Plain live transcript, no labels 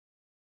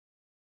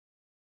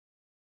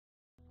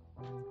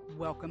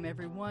Welcome,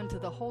 everyone, to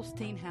the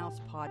Holstein House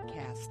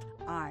podcast.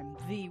 I'm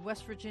the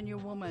West Virginia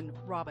woman,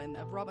 Robin,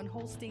 of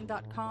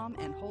RobinHolstein.com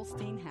and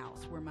Holstein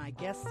House, where my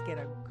guests get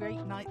a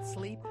great night's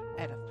sleep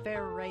at a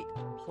fair rate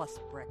plus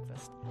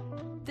breakfast.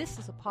 This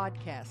is a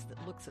podcast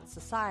that looks at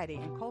society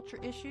and culture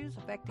issues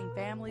affecting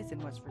families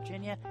in West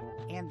Virginia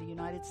and the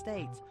United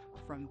States,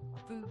 from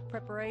food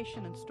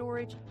preparation and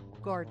storage,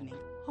 gardening,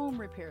 home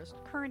repairs,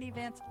 current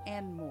events,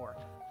 and more.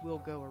 We'll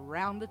go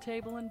around the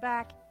table and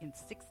back in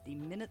 60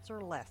 minutes or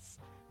less.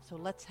 So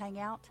let's hang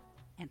out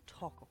and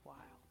talk a while.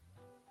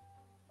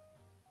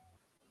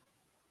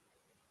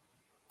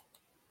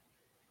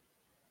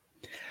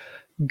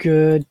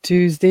 Good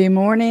Tuesday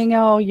morning,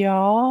 all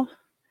y'all.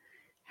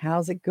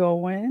 How's it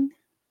going?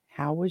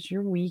 How was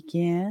your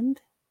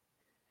weekend?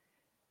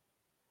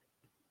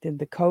 Did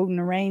the cold and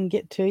the rain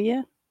get to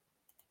you?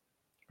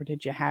 Or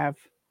did you have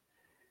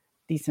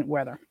decent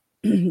weather?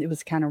 It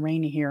was kind of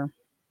rainy here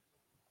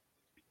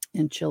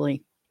and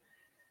chilly.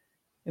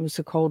 It was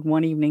so cold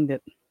one evening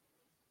that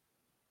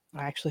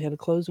I actually had to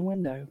close a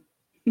window.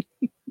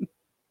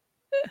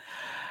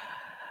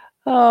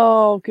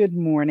 Oh, good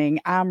morning.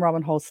 I'm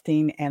Robin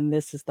Holstein, and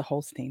this is the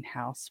Holstein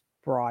House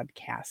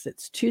broadcast.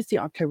 It's Tuesday,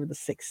 October the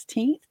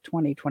 16th,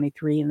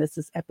 2023, and this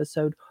is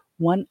episode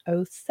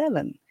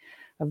 107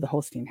 of the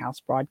Holstein House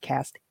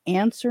broadcast,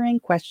 answering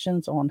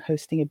questions on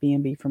hosting a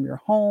B&B from your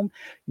home,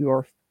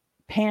 your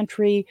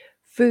pantry,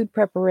 food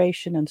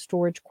preparation and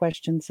storage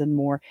questions, and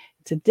more.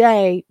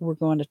 Today, we're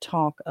going to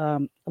talk a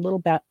little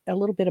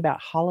bit about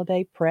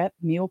holiday prep,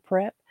 meal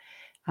prep,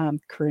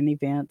 current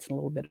events, and a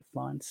little bit of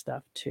fun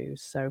stuff too.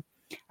 So,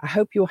 I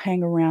hope you'll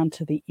hang around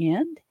to the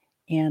end,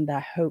 and I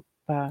hope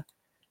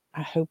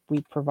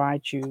we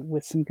provide you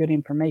with some good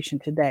information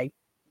today.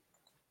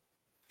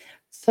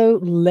 So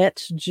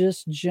let's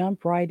just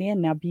jump right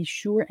in. Now, be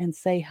sure and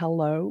say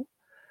hello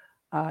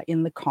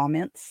in the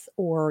comments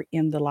or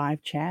in the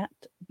live chat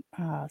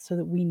so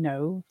that we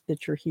know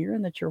that you're here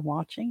and that you're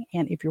watching.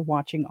 And if you're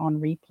watching on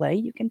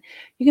replay, you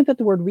can put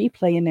the word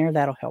replay in there.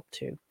 That'll help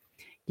too.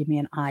 Give me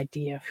an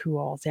idea of who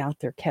all's out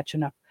there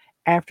catching up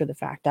after the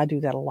fact. I do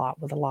that a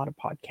lot with a lot of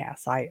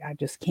podcasts. I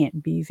just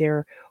can't be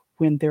there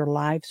when they're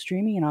live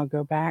streaming, and I'll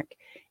go back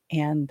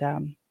and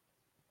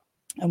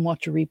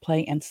watch a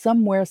replay. And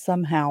somewhere,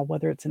 somehow,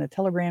 whether it's in a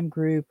Telegram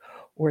group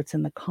or it's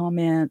in the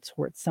comments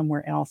or it's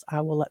somewhere else,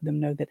 I will let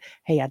them know that,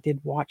 hey, I did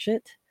watch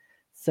it.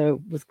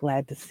 So was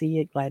glad to see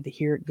it, glad to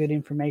hear it. Good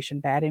information,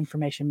 bad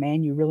information.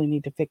 Man, you really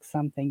need to fix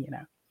something,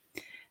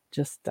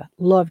 Just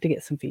love to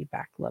get some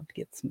feedback.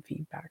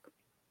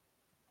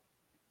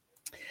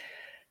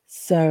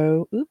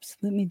 So, oops,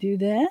 let me do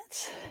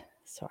that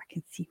so I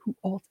can see who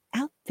all's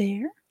out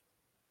there.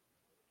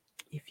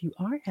 If you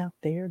are out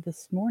there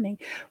this morning,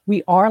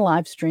 we are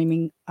live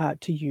streaming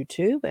to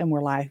YouTube, and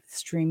we're live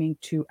streaming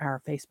to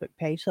our Facebook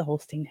page, the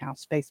Holstein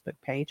House Facebook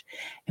page,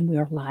 and we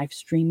are live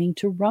streaming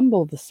to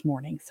Rumble this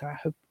morning. So I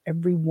hope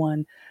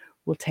everyone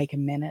will take a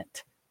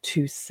minute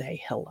to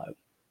say hello.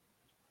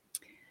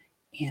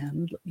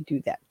 And let me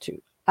do that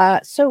too.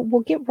 So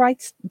we'll get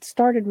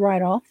started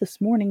right off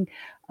this morning.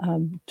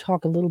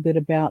 Talk a little bit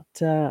about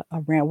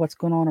around what's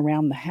going on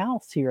around the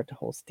house here at the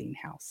Holstein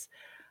House,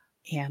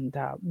 and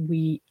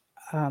we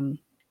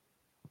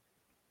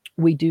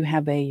do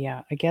have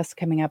a guest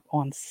coming up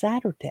on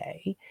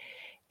Saturday,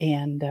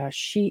 and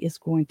she is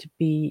going to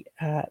be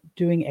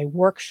doing a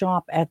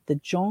workshop at the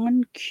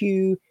John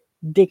Q.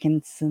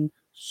 Dickinson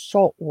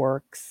Salt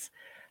Works.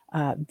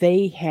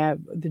 They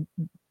have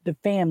the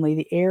family,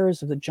 the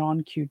heirs of the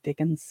John Q.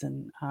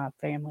 Dickinson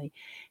family,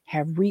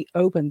 have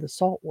reopened the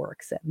salt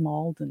works at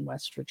Malden,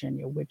 West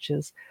Virginia, which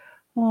is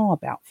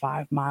about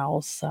 5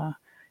 miles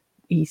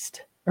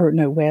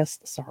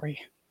west.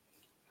 Sorry,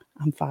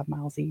 I'm 5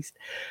 miles east.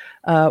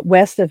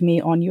 West of me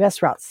on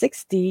US Route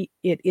 60,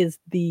 it is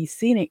the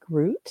scenic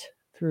route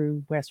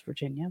through West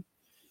Virginia.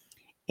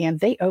 And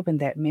they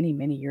opened that many,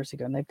 many years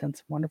ago, and they've done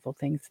some wonderful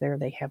things there.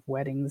 They have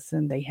weddings,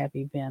 and they have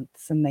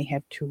events, and they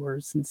have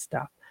tours and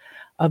stuff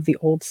of the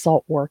old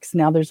salt works.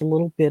 Now there's a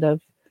little bit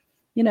of,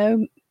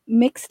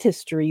 mixed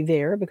history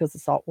there, because the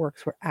salt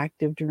works were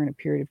active during a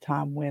period of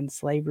time when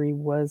slavery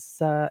was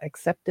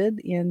accepted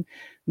in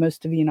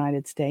most of the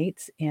United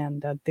States,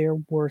 and there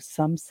were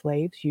some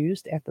slaves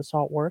used at the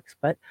salt works.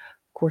 But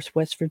of course,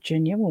 West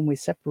Virginia, when we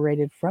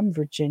separated from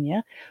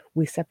Virginia,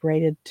 we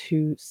separated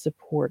to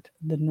support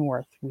the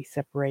North. We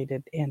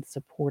separated and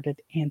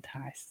supported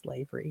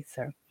anti-slavery.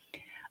 So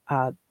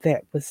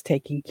that was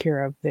taken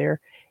care of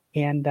there.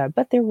 And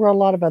but there were a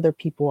lot of other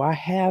people. I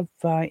have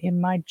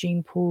in my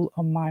gene pool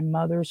on my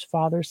mother's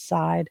father's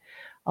side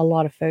a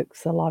lot of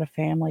folks, a lot of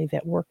family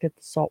that worked at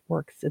the salt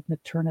works in the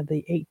turn of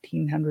the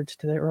 1800s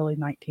to the early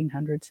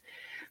 1900s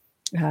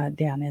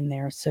down in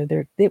there. So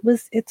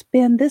it's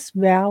been this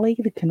valley,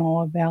 the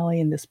Kanawha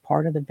Valley, and this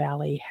part of the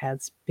valley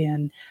has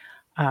been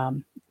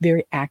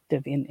very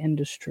active in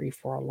industry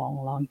for a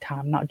long, long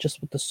time. Not just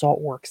with the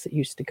salt works that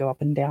used to go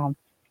up and down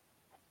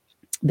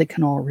the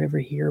Kanawha River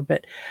here,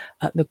 but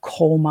the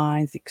coal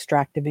mines, the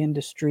extractive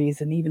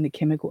industries, and even the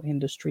chemical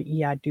industry.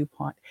 EI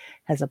DuPont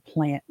has a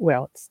plant.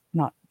 Well, it's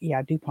not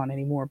EI DuPont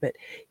anymore, but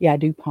EI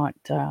DuPont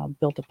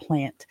built a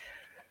plant.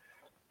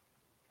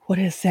 What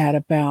is that,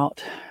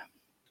 about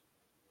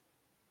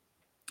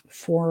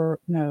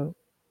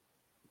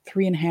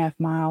 3.5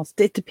 miles?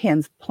 It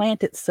depends.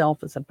 Plant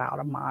itself is about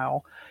a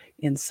mile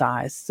in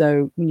size.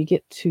 So when you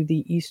get to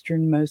the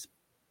easternmost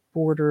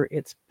border,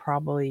 it's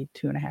probably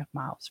 2.5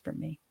 miles from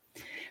me.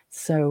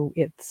 So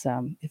it's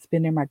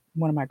been there.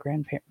 One of my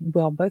grandparents,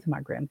 well, both of my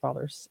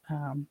grandfathers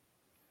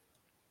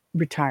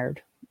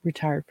retired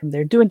from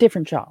there, doing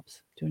different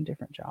jobs.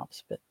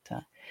 But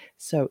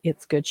so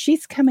it's good.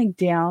 She's coming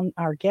down.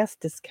 Our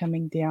guest is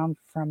coming down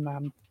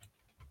from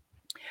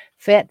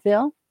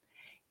Fayetteville,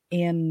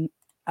 in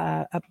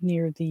up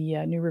near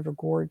the New River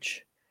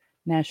Gorge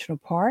National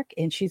Park,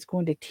 and she's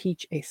going to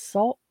teach a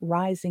salt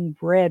rising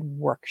bread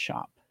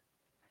workshop.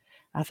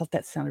 I thought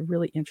that sounded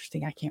really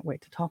interesting. I can't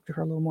wait to talk to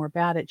her a little more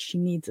about it. She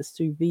needs a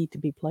sous vide to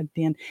be plugged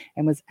in,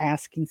 and was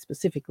asking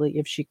specifically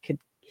if she could,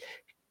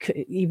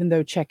 even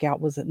though checkout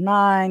was at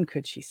 9,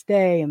 could she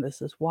stay? And this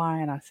is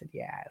why. And I said,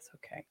 yeah, it's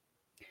okay,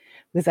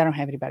 because I don't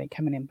have anybody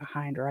coming in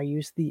behind her. I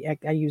use the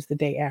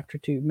day after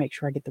to make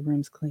sure I get the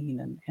rooms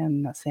clean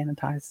and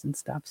sanitized and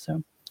stuff.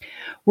 So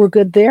we're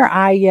good there.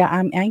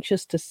 I'm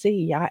anxious to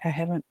see. I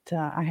haven't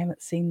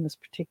seen this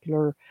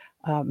particular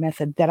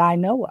method that I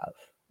know of,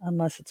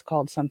 unless it's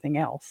called something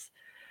else,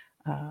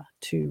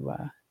 to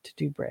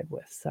do bread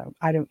with. So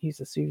I don't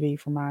use a sous vide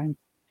for mine.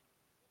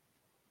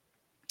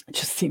 It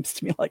just seems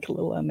to me like a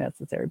little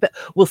unnecessary, but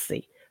we'll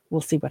see.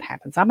 We'll see what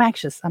happens. I'm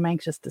anxious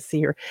to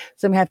see her.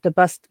 So I'm gonna have to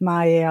bust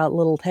my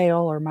little tail,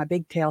 or my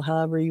big tail,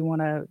 however you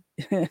want to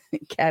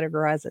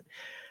categorize it,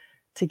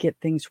 to get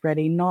things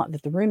ready. Not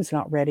that the room's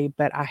not ready,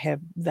 but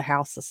the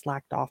house is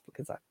slacked off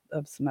because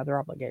of some other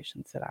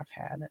obligations that I've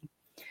had, and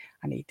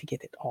I need to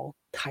get it all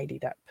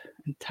tidied up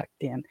and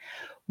tucked in.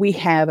 We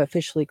have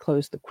officially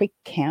closed the Quick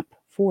Camp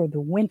for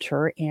the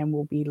winter, and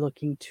we'll be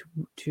looking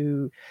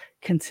to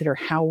consider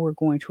how we're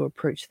going to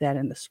approach that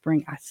in the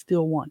spring. I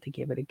still want to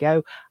give it a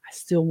go. I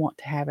still want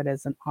to have it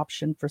as an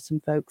option for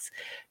some folks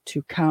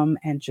to come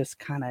and just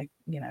kind of,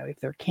 if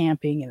they're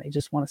camping and they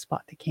just want a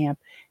spot to camp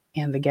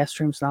and the guest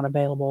room's not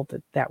available,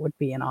 that would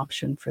be an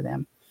option for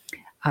them.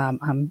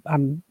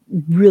 I'm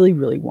really,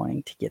 really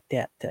wanting to get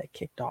that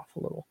kicked off a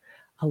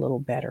little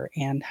better,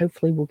 and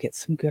hopefully we'll get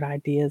some good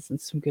ideas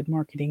and some good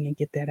marketing and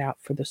get that out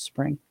for the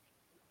spring.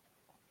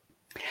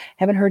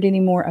 Haven't heard any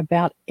more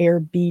about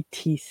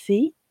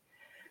AirBTC,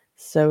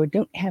 so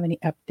don't have any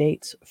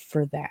updates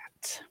for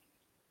that.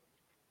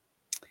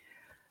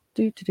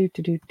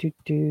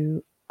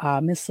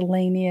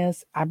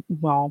 Miscellaneous.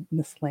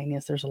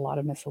 Miscellaneous. There's a lot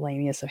of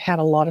miscellaneous. I've had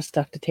a lot of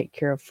stuff to take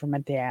care of for my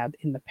dad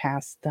in the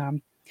past.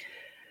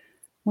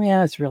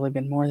 It's really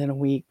been more than a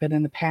week, but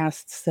in the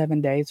past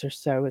 7 days or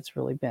so, it's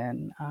really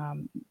been.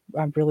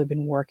 I've really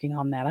been working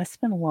on that. I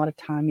spent a lot of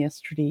time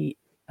yesterday,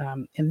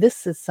 and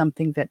this is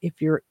something that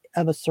if you're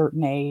of a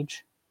certain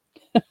age,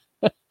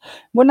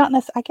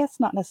 well, I guess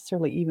not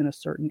necessarily even a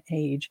certain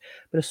age,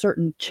 but a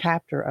certain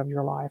chapter of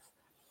your life,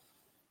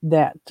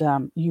 that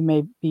you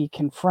may be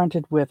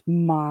confronted with.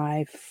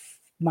 My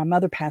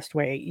mother passed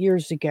away 8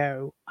 years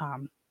ago,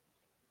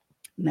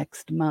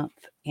 next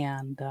month,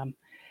 and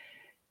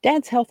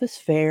Dad's health is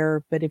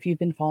fair, but if you've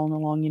been following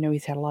along,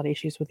 he's had a lot of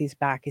issues with his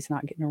back. He's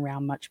not getting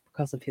around much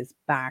because of his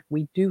back.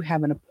 We do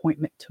have an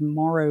appointment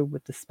tomorrow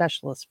with the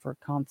specialist for a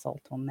consult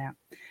on that,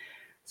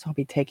 so I'll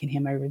be taking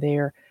him over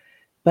there.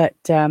 But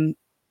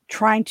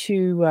trying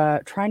to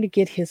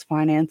get his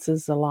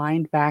finances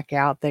aligned back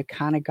out. They've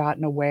kind of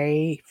gotten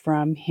away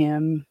from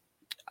him,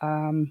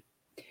 and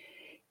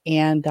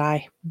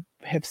I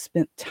have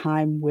spent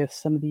time with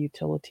some of the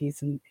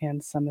utilities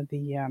and some of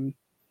the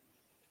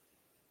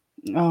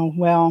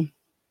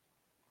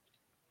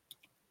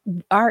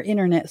our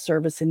internet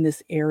service in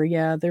this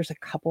area. There's a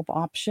couple of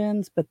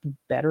options, but the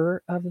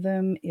better of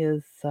them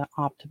is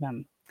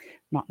Optimum.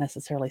 Not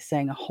necessarily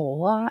saying a whole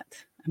lot.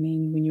 I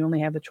mean, when you only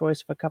have the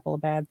choice of a couple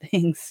of bad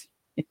things.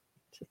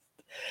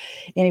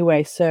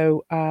 Anyway,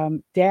 so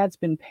Dad's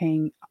been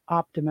paying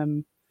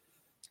Optimum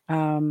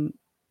about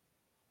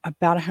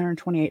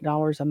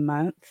 $128 a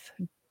month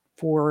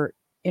for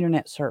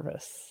internet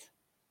service.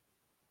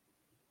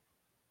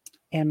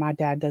 And my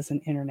dad does an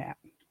internet.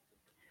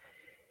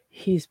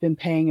 He's been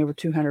paying over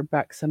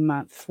 $200 a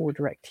month for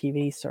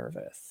DirecTV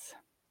service.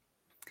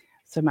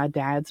 So my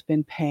dad's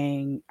been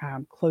paying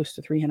close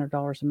to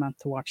 $300 a month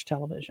to watch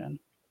television.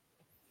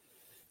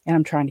 And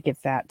I'm trying to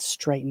get that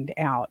straightened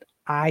out.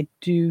 I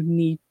do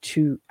need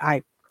to,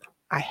 I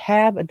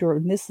have a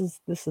durable, this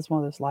is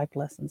one of those life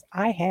lessons.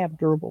 I have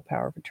durable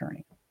power of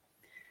attorney.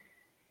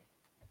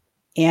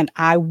 And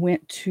I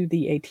went to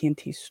the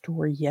AT&T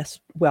store.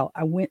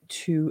 I went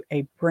to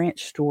a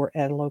branch store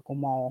at a local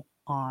mall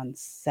on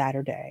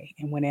Saturday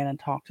and went in and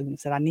talked to them and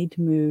said, I need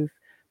to move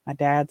my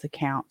dad's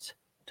account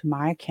to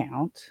my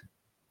account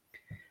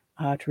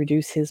to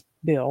reduce his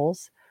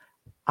bills.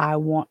 I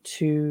want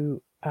to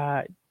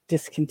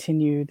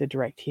discontinue the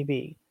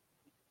DirecTV.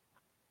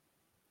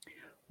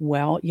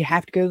 Well, you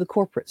have to go to the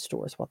corporate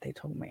store is what they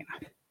told me. And I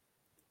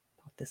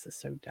thought, this is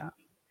so dumb.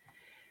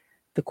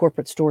 The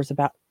corporate store is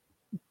about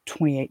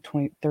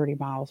 30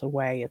 miles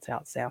away. It's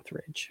out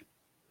Southridge.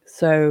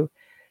 So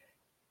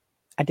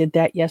I did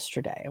that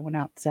yesterday. I went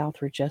out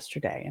Southridge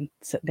yesterday and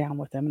sat down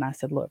with him. And I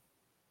said, look,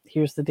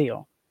 here's the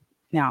deal.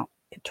 Now,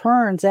 it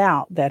turns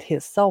out that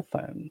his cell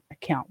phone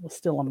account was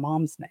still in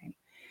Mom's name.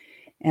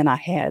 And I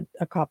had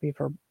a copy of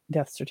her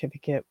death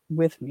certificate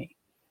with me.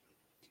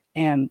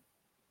 And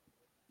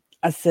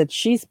I said,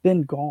 she's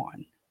been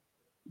gone,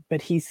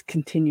 but he's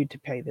continued to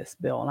pay this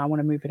bill. And I want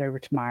to move it over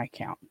to my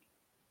account.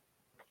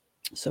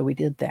 So we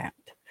did that.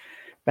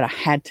 But I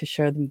had to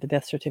show them the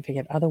death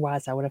certificate.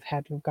 Otherwise, I would have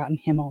had to have gotten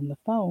him on the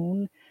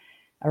phone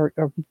or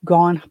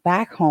gone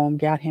back home,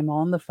 got him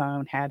on the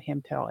phone, had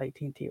him tell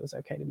AT&T it was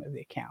okay to move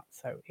the account.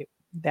 So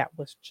that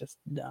was just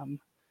dumb.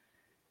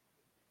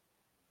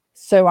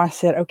 So I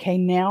said, okay,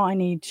 now I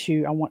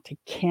want to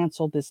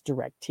cancel this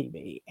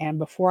DirecTV. And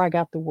before I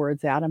got the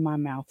words out of my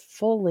mouth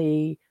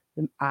fully,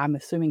 I'm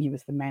assuming he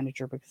was the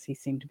manager because he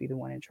seemed to be the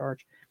one in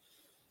charge,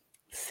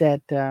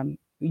 said,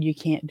 you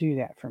can't do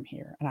that from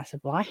here. And I said,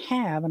 well, I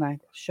have. And I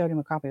showed him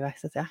a copy of it. I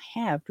said, I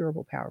have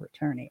durable power of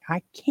attorney.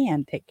 I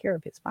can take care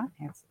of his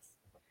finances.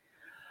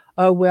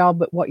 Oh, well,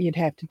 but what you'd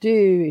have to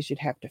do is you'd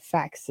have to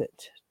fax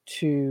it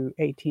to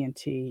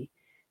AT&T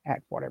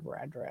at whatever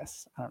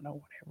address. I don't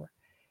know, whatever.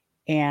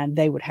 And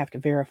they would have to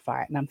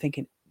verify it. And I'm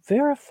thinking,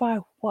 verify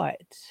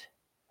what?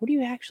 What are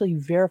you actually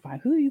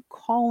verifying? Who are you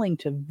calling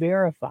to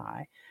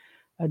verify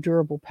a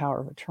durable power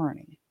of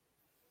attorney?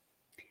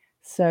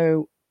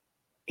 So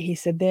he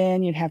said,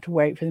 then you'd have to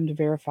wait for them to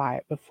verify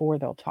it before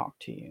they'll talk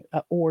to you.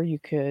 Or you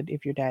could,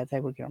 if your dad's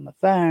able to get on the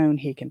phone,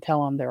 he can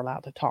tell them they're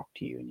allowed to talk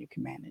to you and you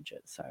can manage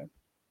it. So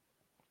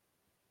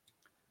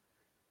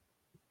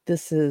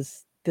this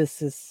is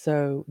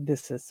so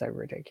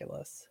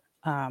ridiculous.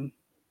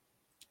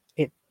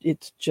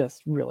 It's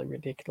just really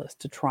ridiculous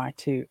to try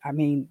to,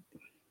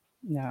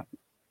 no.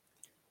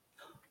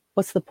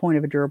 What's the point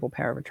of a durable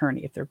power of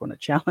attorney if they're going to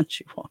challenge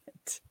you on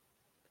it?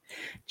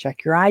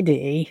 Check your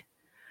ID.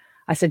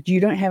 I said, you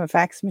don't have a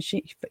fax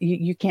machine.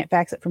 You can't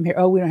fax it from here.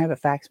 Oh, we don't have a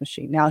fax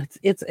machine. Now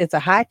it's a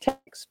high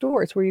tech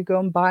store. It's where you go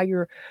and buy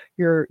your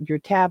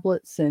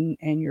tablets and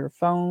your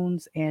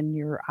phones and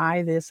your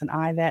this and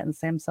that and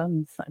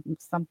Samsung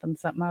something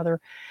other,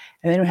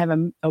 and they don't have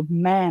a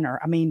manner.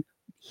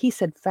 He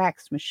said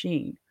fax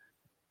machine.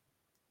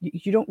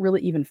 You don't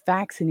really even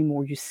fax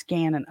anymore. You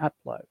scan and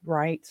upload,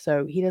 right?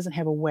 So he doesn't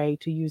have a way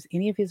to use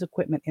any of his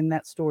equipment in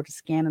that store to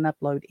scan and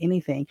upload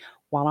anything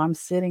while I'm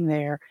sitting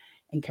there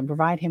and can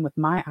provide him with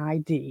my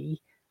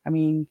ID.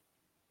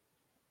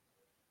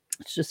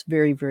 It's just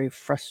very, very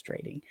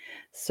frustrating.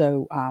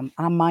 So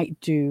I might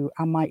do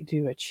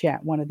a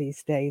chat one of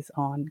these days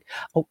on.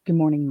 Oh, good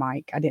morning,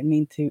 Mike. I didn't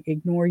mean to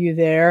ignore you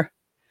there,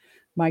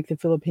 Mike, the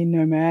Philippine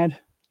nomad.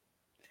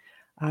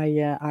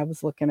 I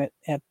was looking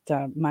at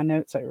my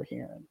notes over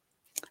here.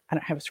 I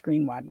don't have a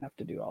screen wide enough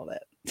to do all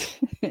that.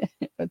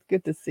 It's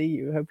good to see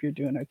you. Hope you're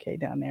doing okay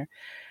down there.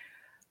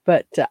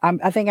 But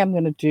I think I'm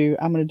going to do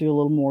a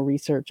little more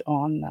research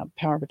on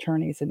power of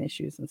attorneys and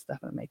issues and stuff,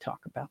 and I may talk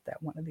about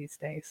that one of these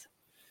days.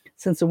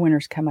 Since the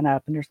winter's coming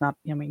up and there's not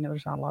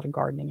a lot of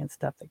gardening and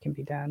stuff that can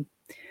be done,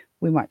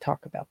 we might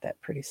talk about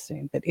that pretty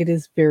soon. But it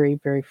is very,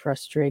 very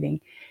frustrating,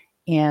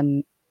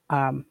 and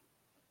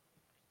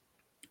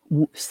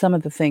some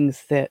of the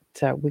things that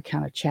we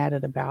kind of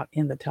chatted about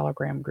in the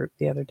Telegram group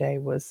the other day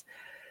was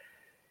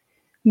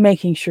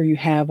making sure you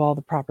have all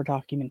the proper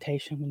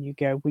documentation when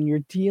you're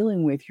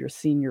dealing with your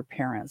senior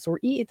parents, or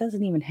it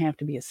doesn't even have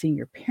to be a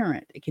senior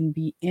parent. It can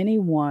be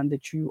anyone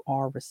that you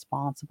are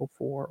responsible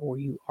for, or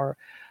you are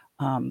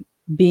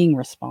being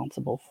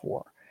responsible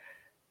for,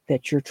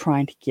 that you're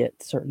trying to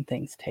get certain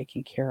things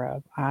taken care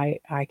of. I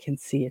can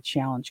see a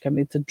challenge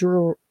coming. It's a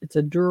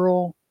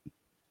durable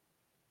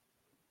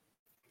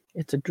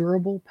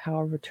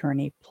power of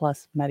attorney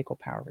plus medical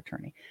power of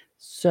attorney.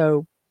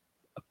 So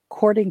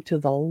according to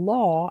the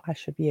law, I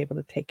should be able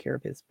to take care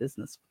of his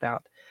business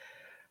without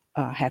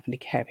having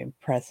to have him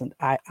present.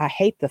 I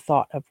hate the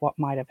thought of what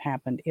might have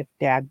happened if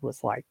Dad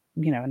was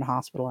in the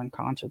hospital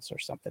unconscious or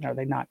something. Are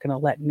they not going to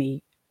let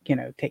me,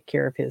 take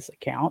care of his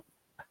account?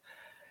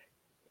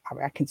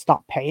 I can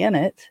stop paying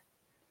it.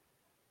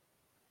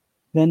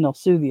 Then they'll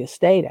sue the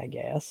estate, I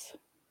guess.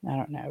 I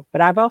don't know.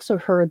 But I've also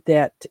heard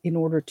that in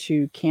order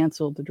to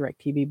cancel the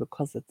DirecTV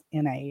because it's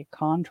in a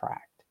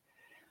contract,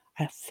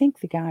 I think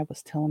the guy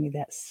was telling me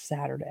that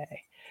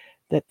Saturday,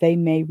 that they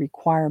may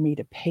require me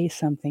to pay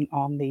something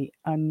on the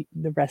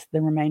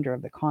remainder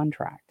of the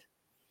contract.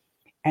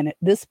 And at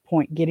this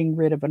point, getting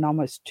rid of an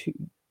almost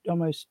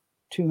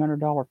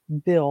 $200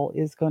 bill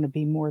is going to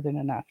be more than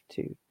enough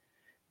to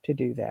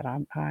do that.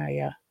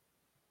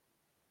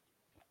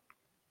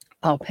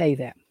 I'll pay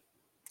that.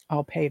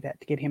 I'll pay that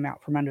to get him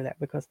out from under that,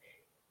 because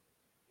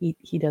he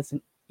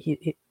doesn't use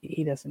it.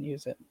 He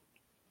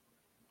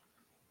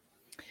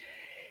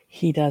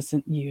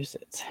doesn't use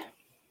it.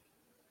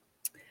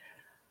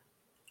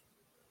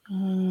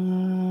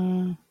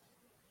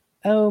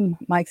 Oh,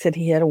 Mike said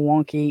he had a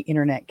wonky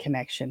internet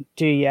connection.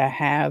 Do you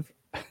have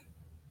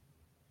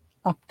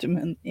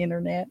Optimum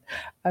internet?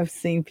 I've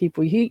seen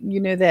people. You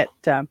know that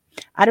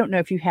I don't know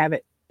if you have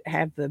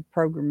the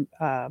program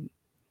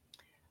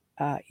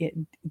it,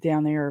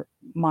 down there,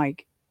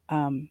 Mike,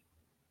 um,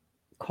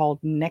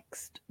 called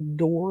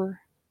Nextdoor.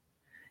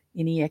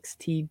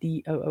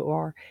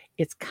 Nextdoor.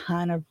 It's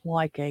kind of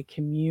like a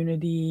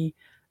community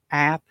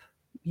app,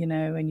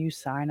 and you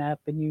sign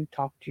up and you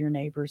talk to your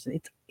neighbors.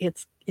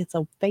 It's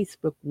a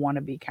Facebook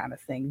wannabe kind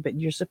of thing, but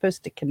you're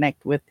supposed to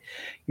connect with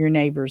your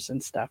neighbors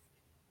and stuff.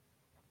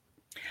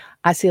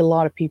 I see a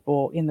lot of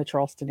people in the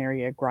Charleston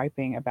area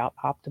griping about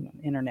Optimum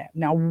internet.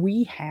 Now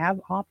we have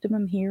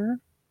Optimum here,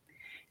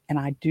 and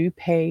I do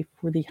pay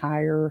for the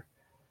higher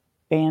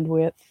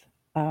bandwidth,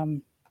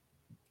 um,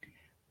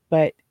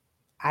 but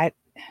I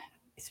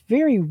it's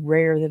very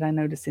rare that I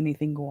notice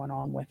anything going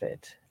on with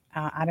it.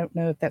 I don't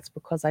know if that's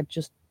because I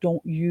just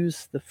don't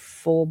use the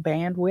full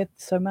bandwidth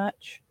so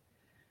much.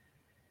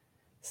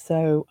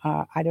 So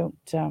I don't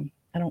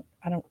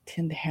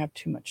tend to have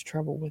too much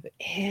trouble with it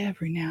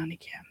every now and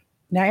again.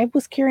 Now it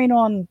was carrying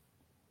on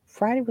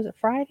Friday. Was it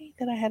Friday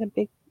that I had a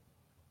big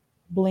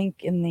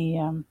blink in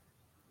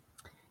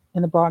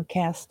the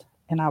broadcast,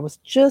 and I was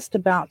just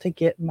about to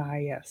get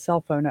my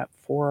cell phone up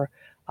for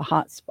a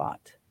hotspot,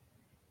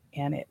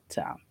 and it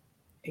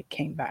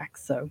came back.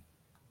 So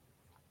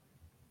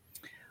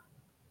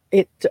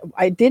it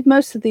I did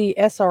most of the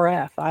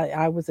SRF.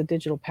 I was a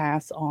digital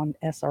pass on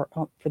SR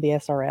for the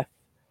SRF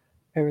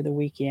over the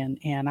weekend,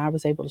 and I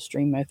was able to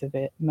stream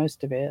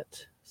most of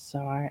it. So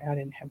I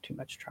didn't have too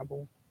much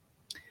trouble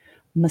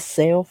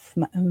myself,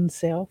 my own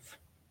self.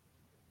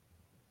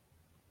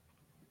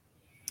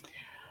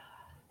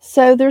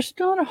 So there's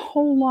not a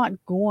whole lot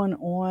going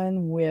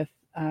on with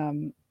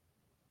um,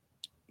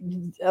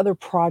 other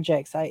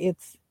projects.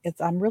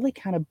 I'm really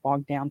kind of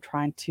bogged down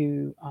trying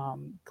to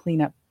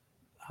clean up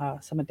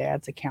some of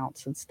Dad's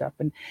accounts and stuff,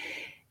 and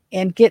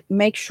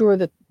make sure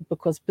that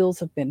because bills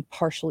have been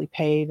partially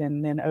paid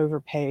and then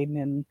overpaid and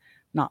then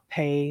not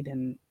paid,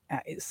 and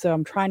so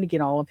I'm trying to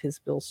get all of his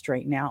bills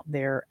straightened out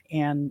there,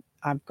 and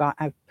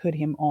I've put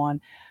him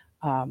on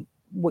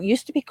what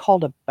used to be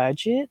called a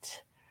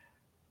budget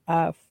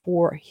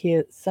for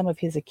his some of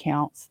his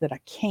accounts that I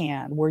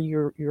can, where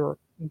your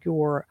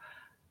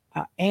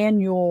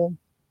annual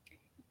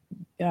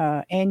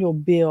annual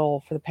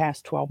bill for the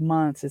past 12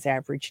 months is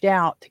averaged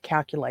out to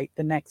calculate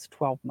the next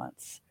 12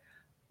 months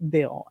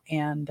bill.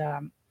 And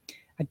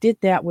I did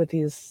that with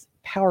his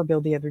power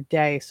bill the other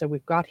day. So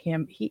we've got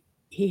him.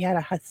 He had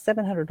a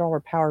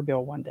 $700 power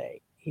bill one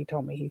day. He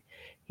told me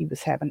he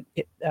was having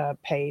it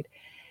paid.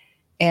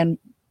 And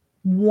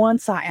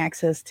once I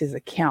accessed his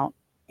account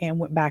and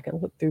went back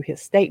and looked through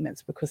his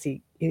statements, because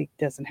he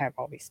doesn't have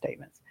all these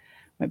statements,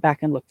 went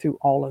back and looked through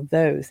all of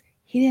those.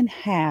 He didn't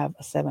have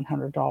a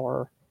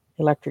 $700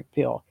 electric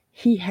bill.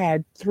 He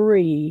had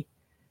three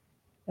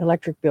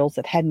electric bills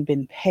that hadn't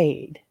been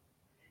paid.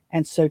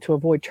 And so to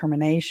avoid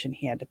termination,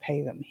 he had to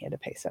pay them. He had to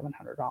pay $700.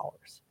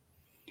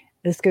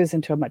 This goes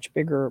into a much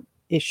bigger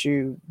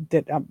issue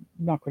that I'm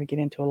not going to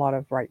get into a lot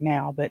of right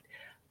now. But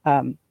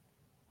um,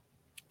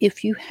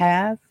 if you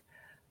have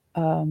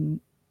um,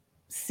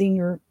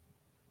 senior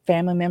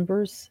family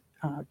members,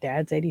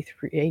 Dad's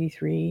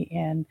 83,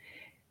 and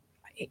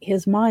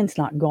his mind's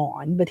not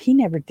gone, but he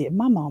never did.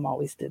 My mom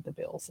always did the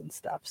bills and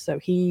stuff. So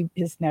he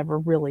has never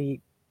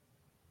really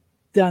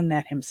done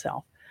that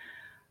himself.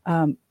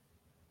 Um,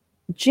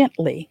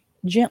 gently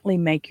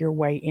make your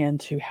way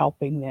into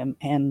helping them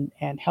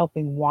and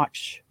helping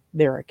watch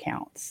their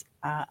accounts.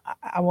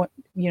 I want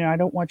I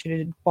don't want you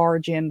to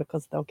barge in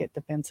because they'll get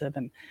defensive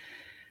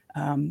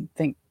and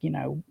think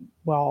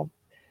well,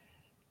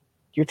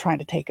 you're trying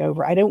to take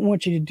over. I don't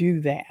want you to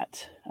do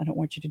that. I don't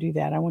want you to do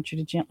that. I want you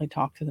to gently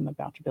talk to them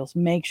about your bills.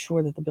 Make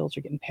sure that the bills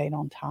are getting paid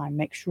on time.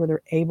 Make sure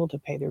they're able to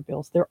pay their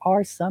bills. There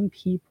are some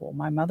people,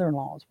 my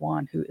mother-in-law is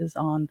one, who is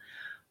on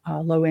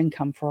low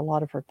income for a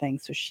lot of her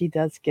things. So she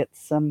does get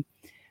some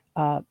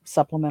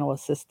supplemental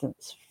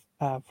assistance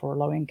for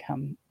low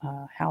income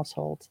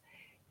households.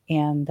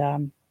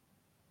 And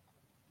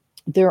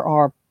there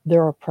are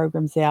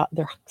programs out.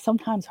 They're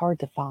sometimes hard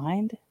to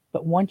find,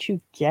 but once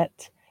you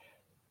get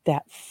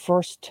that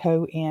first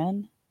toe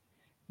in,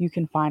 you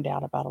can find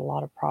out about a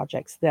lot of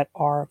projects that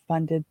are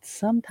funded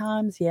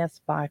sometimes,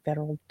 yes, by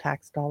federal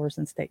tax dollars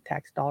and state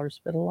tax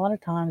dollars, but a lot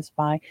of times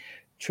by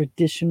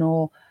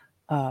traditional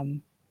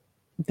um,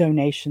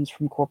 donations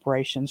from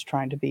corporations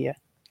trying to be a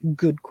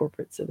good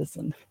corporate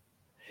citizen.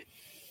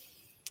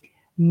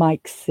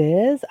 Mike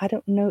says, I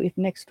don't know if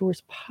Nextdoor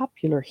is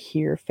popular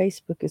here.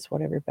 Facebook is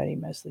what everybody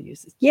mostly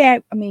uses. Yeah,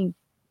 I mean,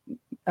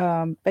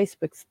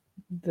 Facebook's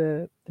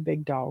the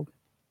big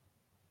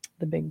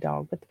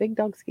dog, but the big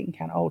dog's getting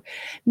kind of old.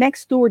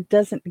 Nextdoor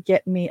doesn't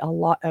get me a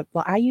lot of.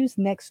 Well, I use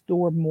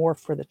Nextdoor more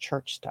for the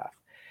church stuff,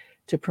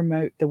 to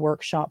promote the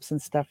workshops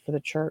and stuff for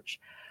the church.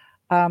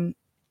 Um,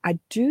 I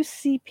do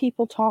see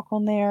people talk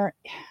on there.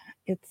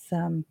 It's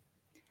I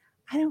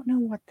don't know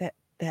what that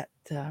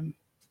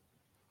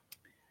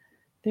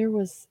there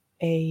was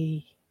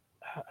a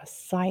a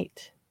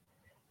site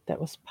that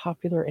was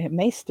popular. It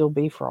may still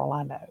be for all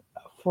I know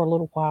for a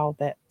little while.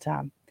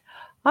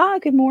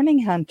 Good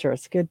morning, Hunter.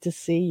 It's good to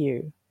see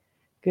you.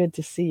 Good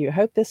to see you. I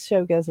hope this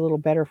show goes a little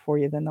better for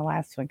you than the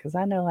last one, because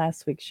I know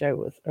last week's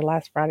show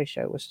last Friday's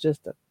show was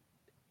just a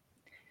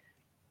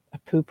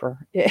pooper.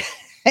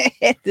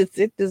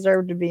 It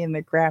deserved to be in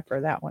the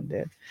crapper. That one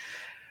did.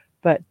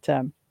 But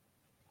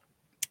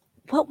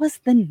what was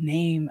the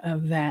name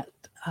of that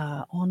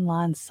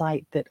online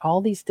site that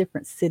all these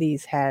different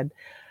cities had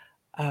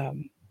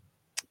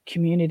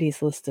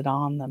communities listed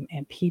on them,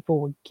 and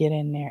people would get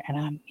in there? And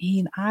I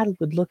mean, I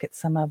would look at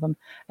some of them,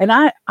 and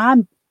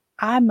I'm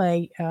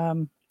a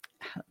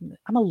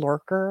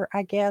lurker,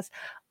 I guess.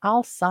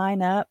 I'll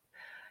sign up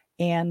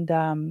and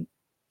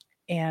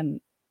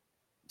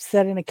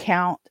set an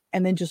account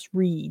and then just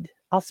read.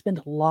 I'll spend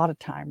a lot of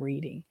time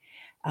reading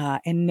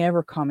and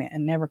never comment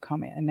and never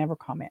comment and never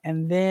comment.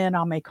 And then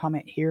I'll make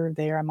comment here or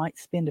there. I might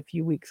spend a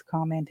few weeks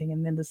commenting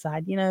and then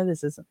decide,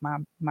 this isn't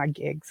my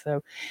gig.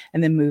 So,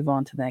 and then move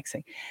on to the next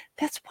thing.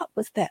 That's what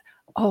was that?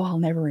 Oh, I'll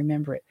never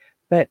remember it.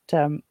 But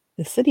the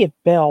city of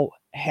Bell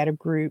had a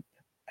group,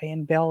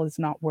 and Bell is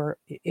not where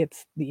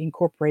it's the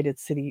incorporated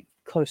city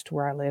close to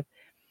where I live.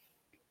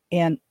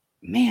 And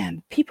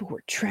man, people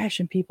were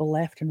trashing people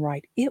left and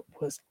right. It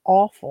was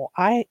awful.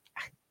 I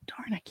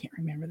can't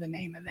remember the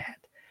name of that.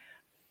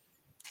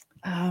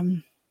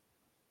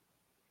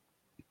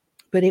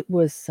 But it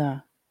was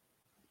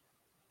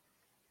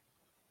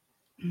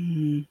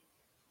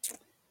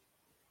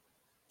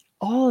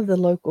all of the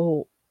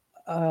local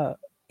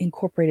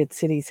incorporated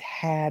cities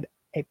had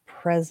a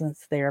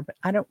presence there, but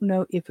I don't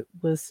know if it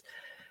was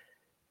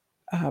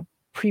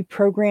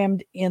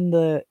pre-programmed in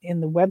the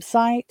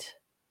website,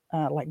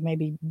 like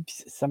maybe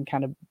some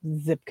kind of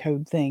zip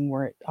code thing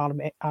where it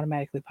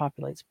automatically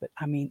populates. But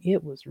I mean,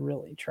 it was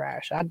really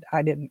trash. I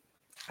didn't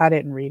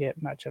read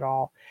it much at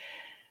all.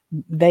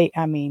 They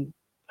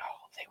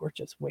were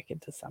just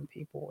wicked to some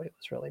people. It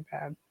was really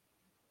bad.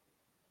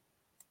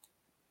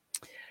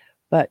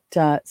 But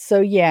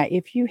so yeah,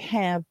 if you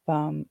have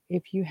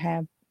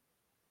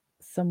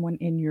someone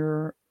in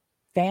your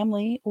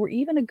family or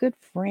even a good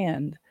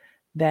friend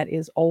that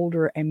is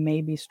older and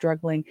maybe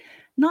struggling,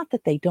 not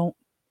that they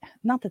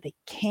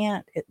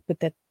can't, but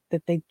that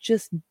they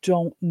just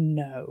don't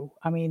know.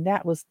 I mean,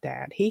 that was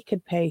Dad. He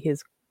could pay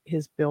his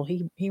bill.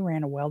 He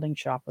ran a welding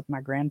shop with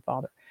my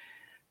grandfather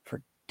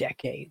for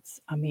decades.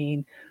 I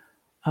mean,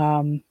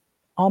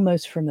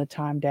 almost from the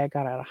time Dad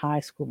got out of high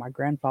school, my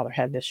grandfather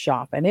had this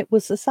shop, and it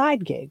was a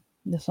side gig.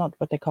 That's not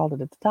what they called it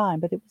at the time,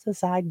 but it was a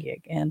side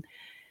gig. And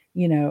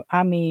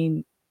I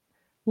mean,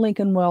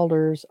 Lincoln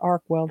welders,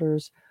 arc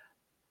welders,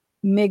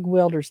 MIG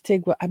welders,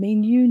 TIG. I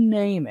mean, you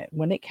name it.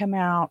 When it came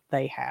out,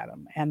 they had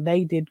them, and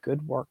they did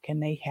good work,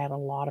 and they had a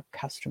lot of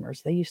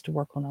customers. They used to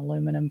work on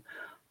aluminum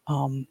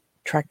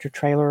tractor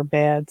trailer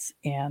beds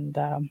and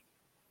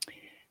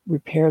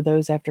repair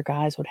those after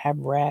guys would have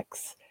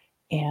wrecks,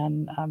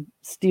 and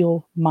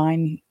steel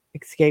mine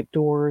escape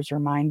doors or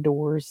mine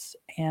doors,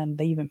 and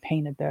they even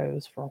painted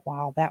those for a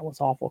while. That was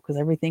awful because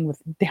everything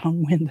was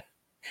downwind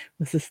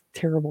was this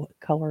terrible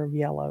color of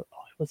yellow.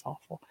 Oh, it was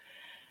awful.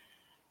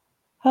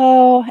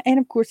 Oh, and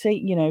of course,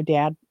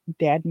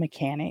 Dad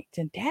mechanicked,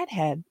 and Dad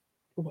had,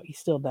 well, he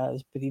still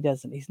does, but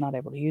he's not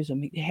able to use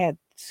them. He had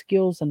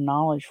skills and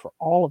knowledge for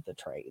all of the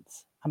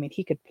trades. I mean,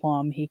 he could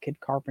plumb, he could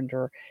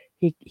carpenter.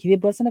 He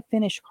wasn't a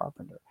finished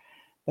carpenter,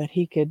 but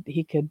he could,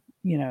 build,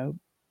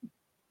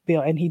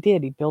 and he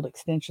did. He built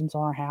extensions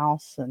on our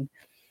house, and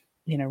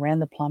ran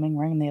the plumbing,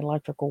 ran the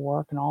electrical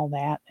work, and all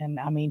that. And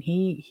I mean,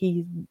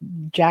 he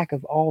jack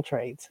of all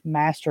trades,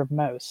 master of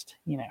most.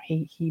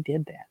 He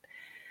did that.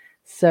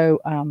 So,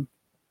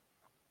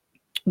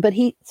 but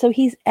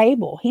he's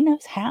able. He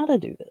knows how to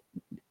do it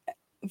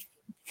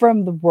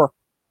from the work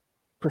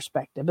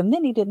perspective, and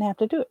then he didn't have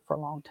to do it for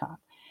a long time.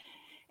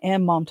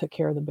 And Mom took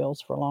care of the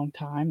bills for a long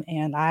time,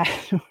 and I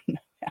don't know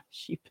how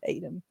she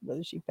paid him,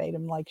 whether she paid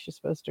him like she's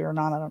supposed to or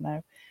not. I don't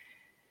know.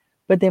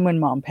 But then when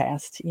Mom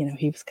passed,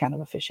 he was kind of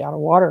a fish out of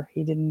water.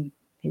 He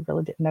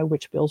really didn't know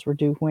which bills were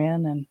due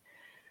when,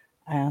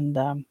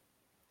 and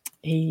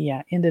he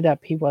ended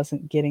up, he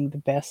wasn't getting the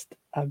best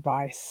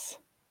advice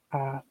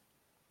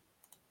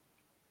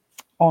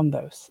on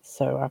those.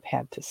 So I've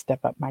had to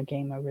step up my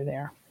game over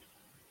there.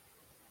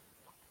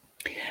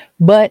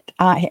 But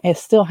I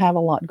still have a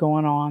lot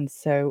going on,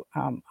 so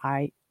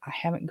I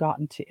haven't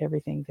gotten to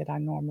everything that I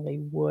normally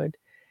would.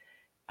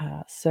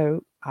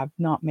 So I've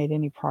not made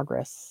any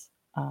progress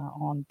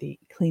on the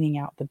cleaning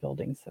out the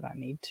buildings that I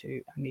need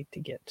to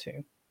get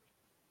to.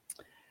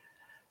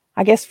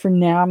 I guess for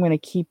now I'm going to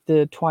keep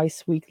the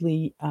twice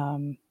weekly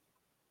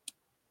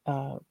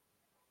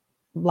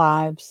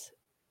lives.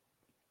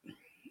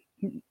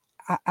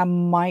 I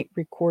might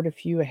record a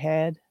few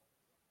ahead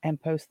and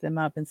post them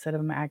up instead of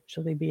them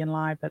actually being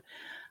live, but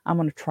I'm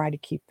going to try to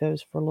keep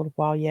those for a little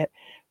while yet.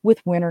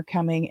 With winter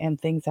coming and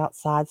things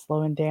outside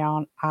slowing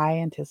down, I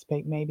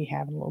anticipate maybe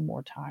having a little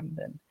more time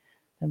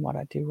than what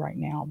I do right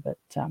now. But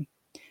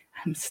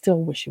I'm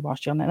still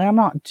wishy-washy on that, and I'm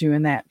not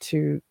doing that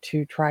to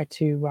try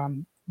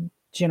to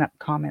gin up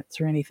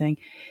comments or anything.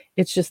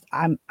 It's just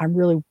I'm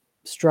really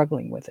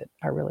struggling with it.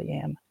 I really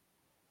am.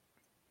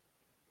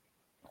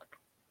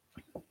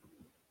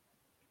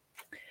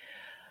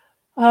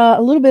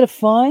 A little bit of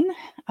fun.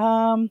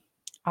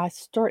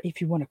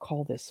 If you want to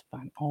call this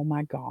fun. Oh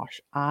my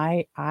gosh,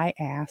 I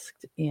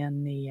asked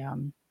in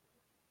the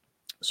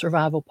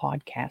survival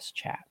podcast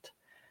chat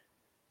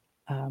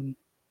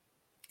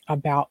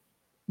about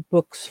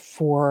books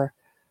for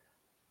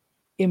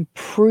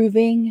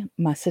improving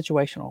my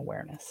situational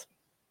awareness,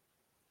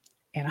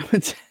 and I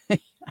would say I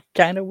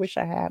kind of wish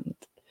I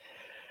hadn't.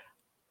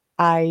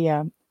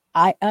 I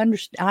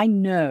understand. I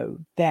know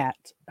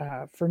that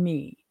for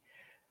me,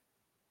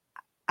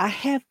 I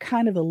have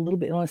kind of a little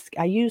bit on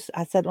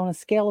I said on a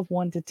scale of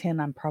 1 to 10,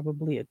 I'm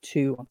probably a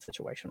 2 on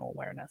situational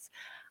awareness.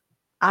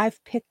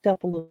 I've picked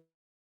up a little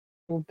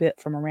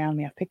bit from around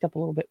me. I've picked up a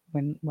little bit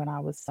when I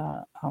was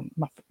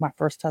my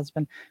first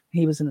husband.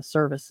 He was in the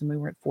service, and we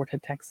were at Fort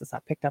Hood, Texas. I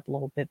picked up a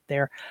little bit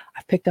there.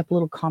 I've picked up a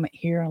little comment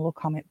here and a little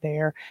comment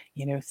there.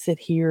 Sit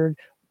here,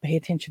 pay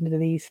attention to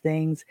these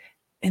things,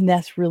 and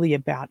that's really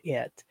about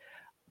it.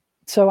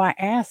 So I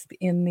asked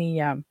in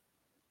the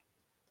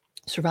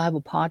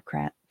survival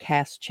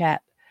podcast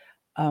chat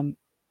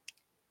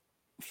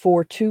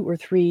for 2 or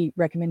 3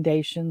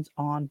 recommendations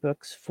on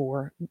books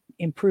for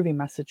improving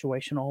my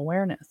situational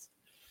awareness.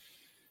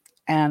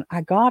 And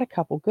I got a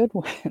couple good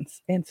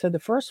ones. And so the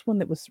first one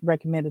that was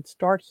recommended,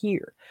 start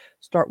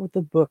with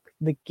the book,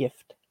 The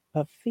Gift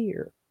of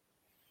Fear.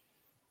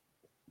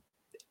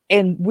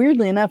 And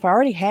weirdly enough, I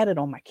already had it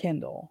on my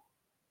Kindle,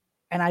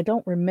 and I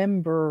don't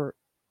remember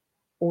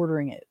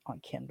ordering it on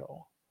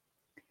Kindle,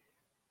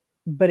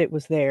 but it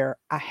was there.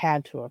 I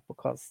had to have,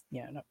 because,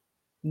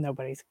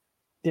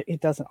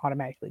 it doesn't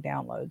automatically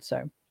download.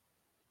 So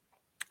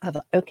I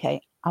thought,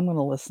 okay, I'm going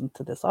to listen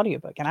to this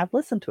audiobook. And I've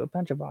listened to a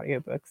bunch of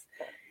audiobooks.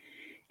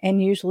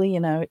 And usually,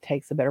 it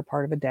takes the better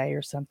part of a day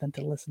or something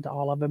to listen to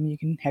all of them. You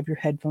can have your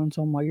headphones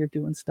on while you're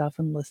doing stuff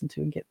and listen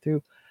to and get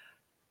through.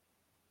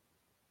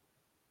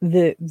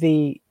 The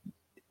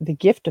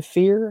Gift of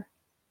Fear.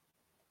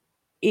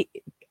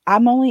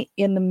 I'm only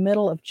in the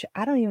middle of.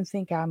 I don't even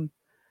think I've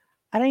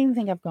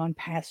gone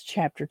past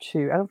chapter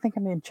 2. I don't think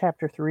I'm in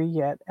chapter 3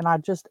 yet, and I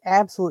just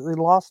absolutely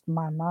lost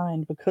my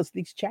mind because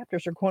these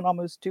chapters are going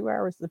almost 2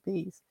 hours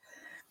apiece.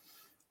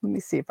 Let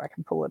me see if I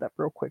can pull it up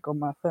real quick on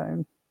my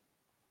phone,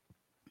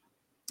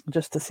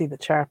 just to see the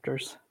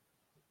chapters.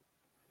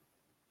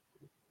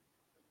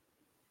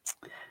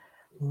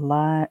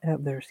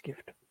 There's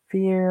Gift of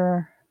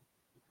Fear.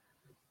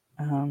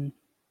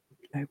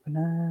 Open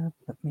up.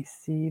 Let me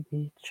see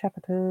the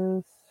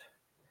chapters.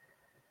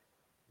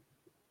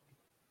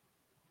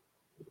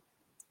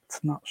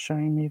 It's not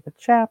showing me the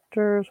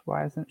chapters.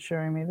 Why isn't it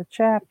showing me the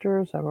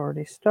chapters? I've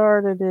already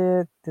started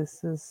it.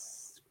 This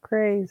is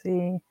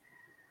crazy.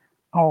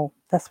 Oh,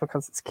 that's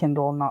because it's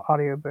Kindle, not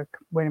audiobook.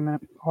 Wait a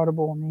minute.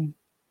 Audible, I mean.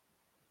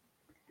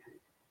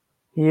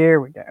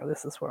 Here we go.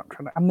 This is what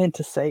I meant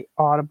to say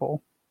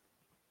Audible.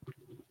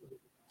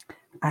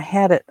 I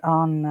had it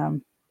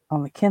on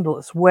the Kindle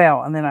as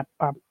well, and then I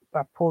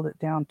pulled it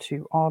down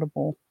to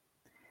Audible.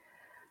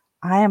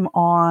 I am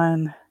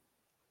on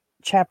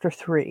chapter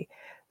 3.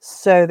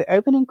 So the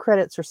opening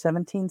credits are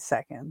 17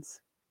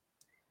 seconds.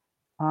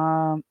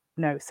 No,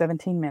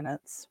 17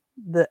 minutes.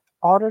 The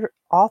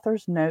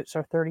author's notes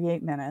are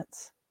 38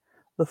 minutes.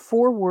 The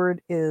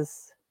foreword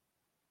is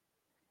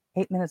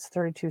 8 minutes,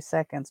 32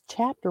 seconds.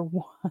 Chapter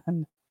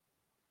 1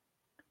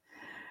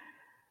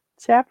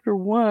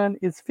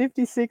 is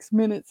 56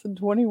 minutes and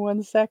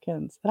 21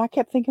 seconds. And I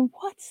kept thinking,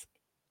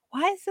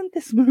 why isn't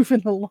this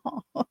moving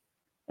along?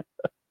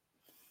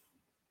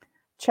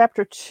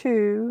 Chapter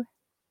 2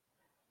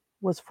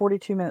 was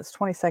 42 minutes,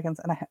 20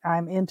 seconds, and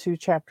I'm into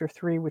chapter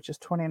 3, which is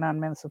 29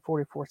 minutes and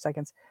 44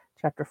 seconds.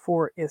 Chapter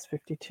 4 is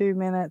 52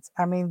 minutes.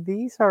 I mean,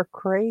 these are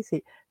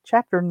crazy.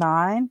 Chapter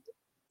 9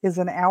 is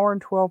an hour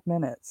and 12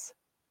 minutes.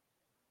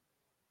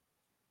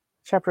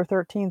 Chapter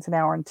 13 is an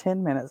hour and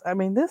 10 minutes. I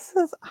mean,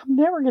 I'm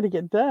never going to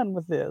get done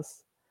with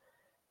this.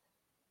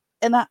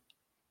 And I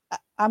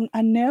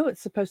know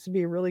it's supposed to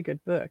be a really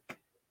good book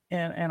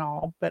and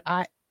all, but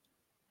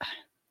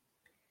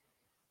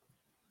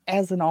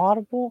as an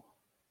Audible,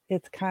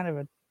 it's kind of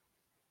a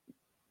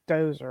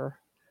dozer.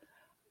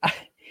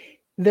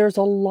 There's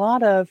a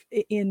lot of,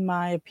 in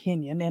my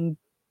opinion, and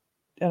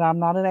I'm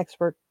not an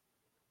expert,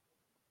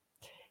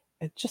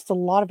 it's just a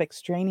lot of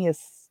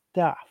extraneous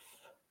stuff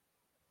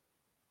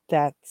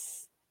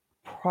that's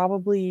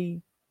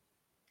probably,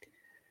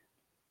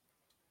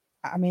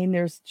 I mean,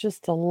 there's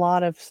just a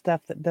lot of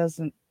stuff that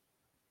doesn't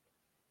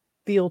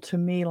feel to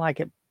me like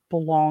it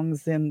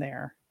belongs in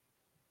there,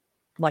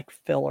 like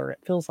filler. It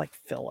feels like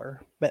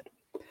filler, but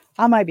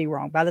I might be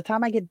wrong. By the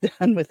time I get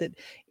done with it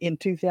in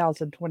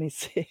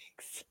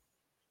 2026,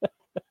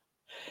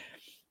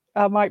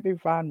 I might be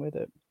fine with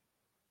it.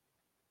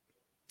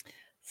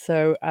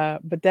 So,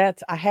 but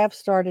I have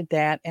started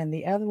that. And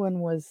the other one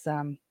was,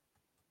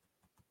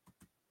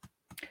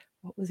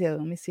 what was the other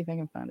one? Let me see if I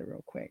can find it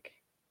real quick.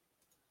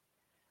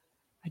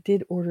 I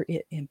did order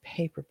it in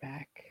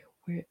paperback.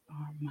 Where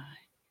are my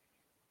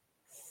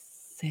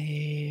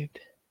saved?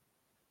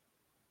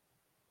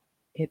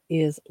 It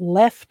is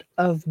Left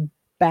of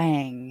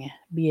Bang,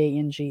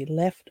 Bang,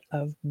 Left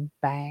of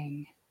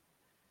Bang.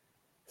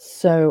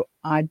 So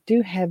I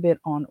do have it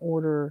on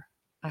order.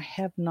 I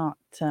have not,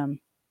 I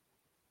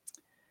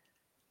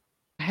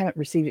haven't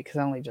received it because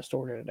I only just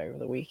ordered it over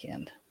the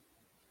weekend.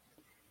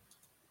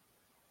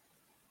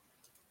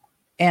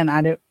 And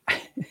I don't,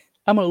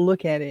 I'm going to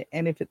look at it.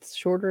 And if it's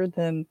shorter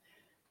than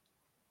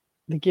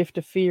The Gift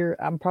of Fear,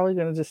 I'm probably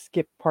going to just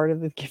skip part of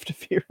The Gift of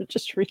Fear and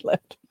just read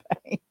Left of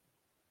Bang.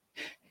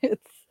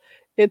 It's,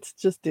 it's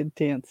just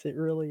intense. It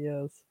really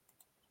is.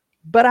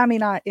 But I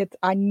mean, I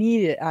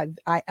need it.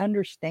 I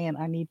understand.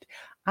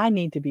 I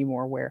need to be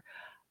more aware.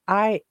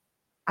 I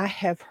I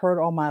have heard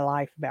all my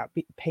life about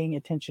paying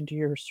attention to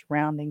your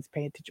surroundings,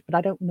 pay attention, but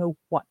I don't know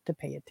what to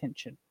pay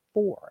attention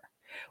for.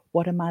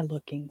 What am I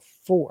looking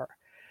for?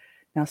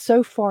 Now,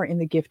 so far in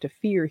The Gift of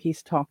Fear,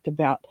 he's talked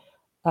about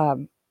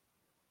um,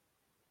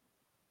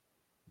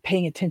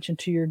 paying attention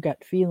to your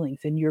gut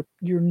feelings, and you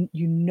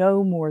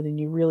know more than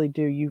you really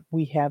do.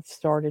 We have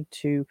started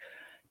to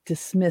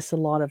dismiss a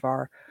lot of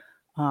our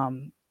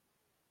um,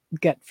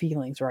 gut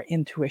feelings or our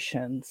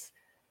intuitions.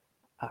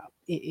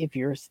 If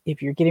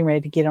you're getting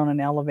ready to get on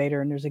an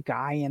elevator and there's a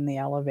guy in the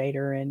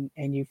elevator and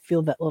you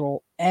feel that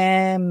little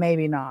and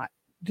maybe not,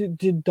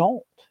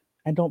 don't,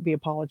 and don't be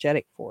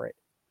apologetic for it,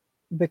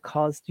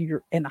 because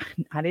you're and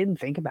I didn't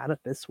think about it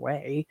this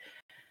way,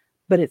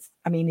 but it's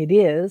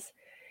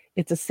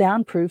a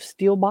soundproof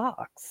steel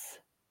box,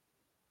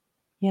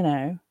 you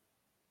know,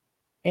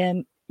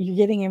 and you're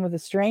getting in with a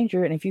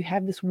stranger, and if you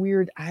have this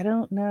weird I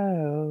don't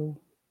know,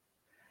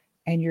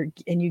 and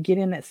you get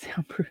in that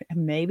soundproof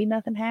and maybe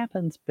nothing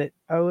happens, but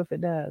oh if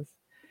it does.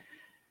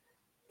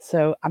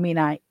 So I mean,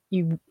 I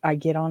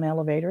get on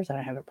elevators. I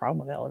don't have a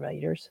problem with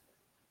elevators,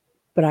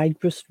 but I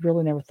just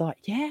really never thought,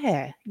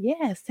 yeah,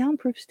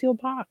 soundproof steel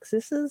box.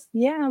 This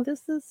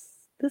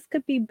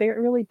could be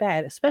really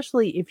bad,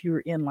 especially if you're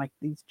in like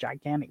these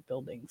gigantic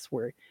buildings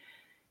where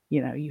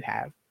you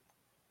have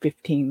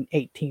 15,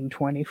 18,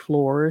 20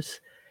 floors,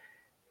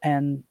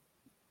 and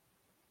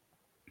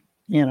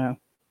you know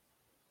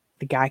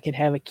the guy could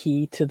have a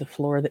key to the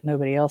floor that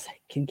nobody else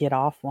can get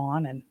off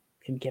on and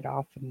can get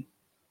off, and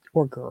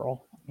or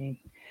girl. I mean,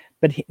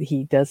 but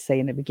he does say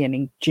in the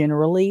beginning,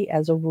 generally,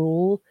 as a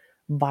rule,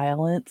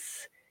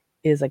 violence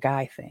is a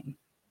guy thing.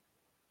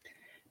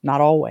 Not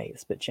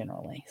always, but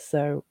generally.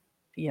 So,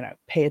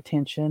 pay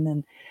attention.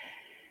 And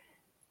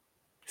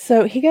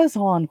so he goes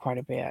on quite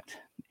a bit,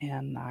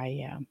 and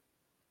I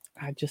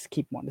just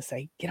keep wanting to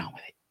say, get on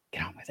with it,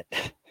 get on with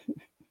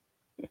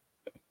it.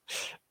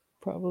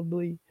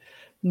 Probably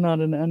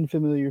not an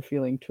unfamiliar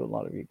feeling to a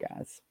lot of you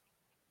guys.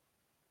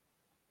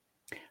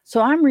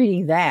 So I'm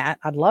reading that.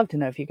 I'd love to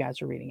know if you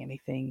guys are reading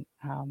anything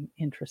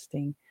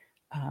interesting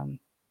um,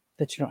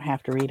 that you don't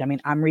have to read. I mean,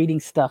 I'm reading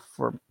stuff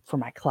for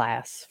my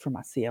class, for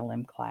my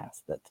CLM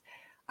class, that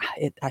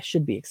I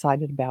should be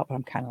excited about, but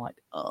I'm kind of like,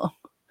 oh,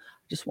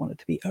 I just want it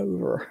to be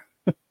over.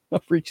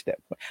 I've reached that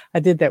point. I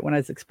did that when I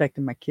was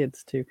expecting my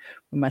kids to,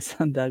 when my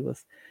son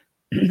Douglas,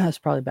 I was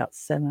probably about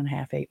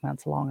 7.5, 8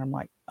 months along. I'm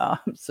like, oh,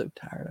 I'm so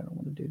tired. I don't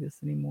want to do this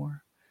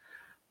anymore.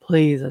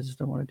 Please, I just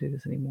don't want to do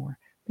this anymore.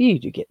 But you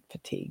do get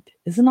fatigued.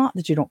 It's not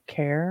that you don't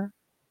care,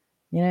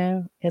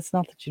 it's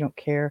not that you don't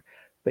care,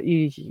 but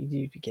you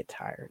get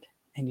tired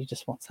and you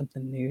just want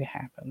something new to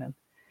happen.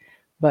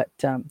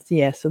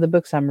 So the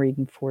books I'm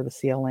reading for the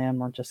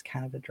CLM are just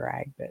kind of a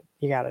drag, but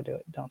you got to do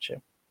it, don't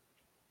you?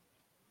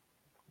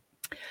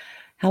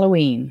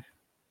 Halloween.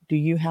 Do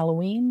you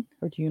Halloween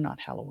or do you not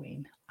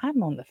Halloween?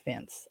 I'm on the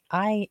fence.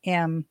 I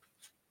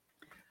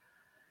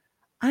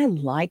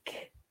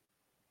like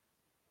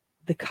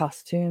the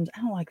costumes.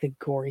 I don't like the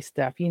gory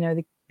stuff.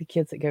 The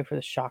kids that go for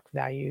the shock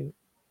value,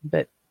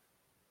 but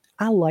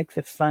I like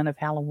the fun of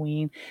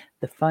Halloween,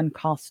 the fun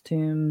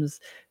costumes,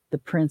 the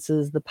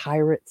princes, the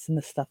pirates, and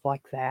the stuff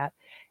like that.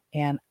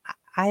 And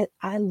I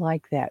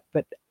like that,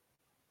 but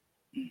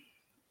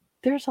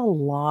there's a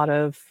lot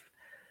of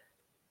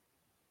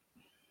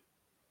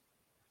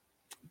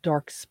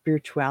dark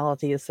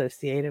spirituality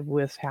associated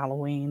with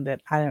Halloween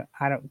that I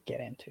don't get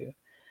into.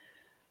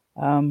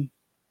 Um,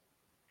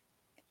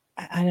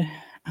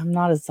 I'm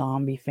not a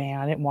zombie fan.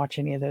 I didn't watch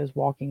any of those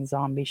walking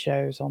zombie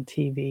shows on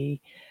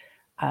TV.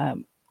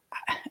 Um,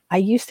 I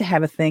used to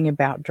have a thing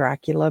about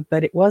Dracula,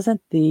 but it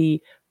wasn't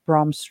the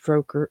Bram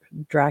Stoker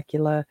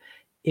Dracula.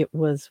 It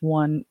was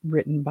one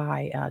written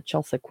by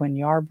Chelsea Quinn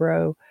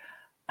Yarbrough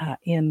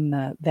in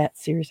that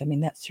series. I mean,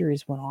 that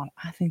series went on,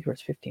 I think there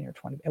was 15 or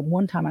 20. At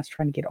one time, I was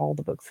trying to get all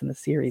the books in the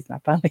series, and I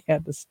finally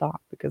had to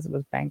stop because it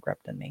was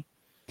bankrupting me.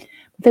 But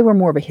they were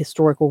more of a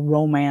historical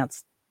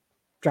romance,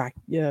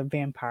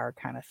 vampire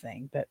kind of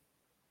thing. But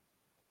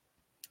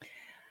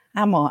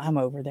I'm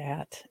over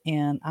that,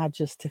 and I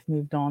just have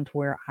moved on to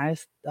where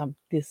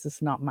this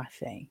is not my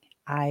thing.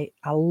 I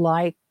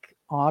like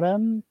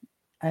autumn.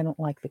 I don't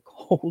like the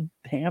cold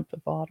damp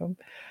of autumn,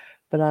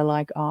 but I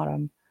like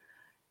autumn,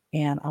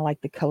 and I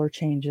like the color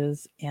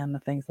changes and the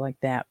things like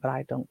that. But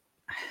I don't.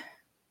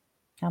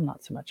 I'm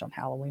not so much on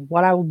Halloween.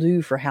 What I will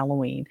do for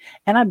Halloween,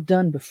 and I've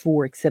done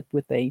before, except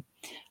with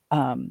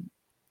um,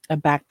 a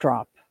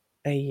backdrop,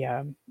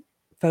 a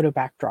photo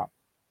backdrop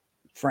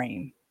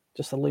frame,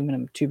 just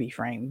aluminum 2B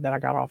frame that I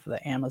got off of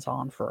the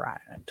Amazon for I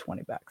don't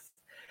know, $20.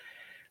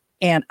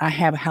 And I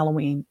have a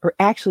Halloween, or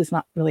actually, it's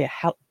not really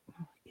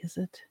is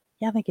it?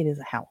 Yeah, I think it is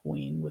a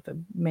Halloween with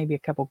maybe a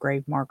couple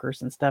grave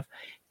markers and stuff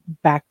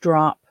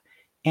backdrop,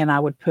 and I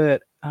would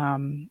put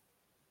a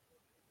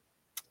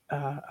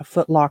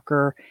Foot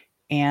Locker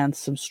and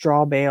some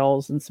straw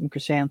bales and some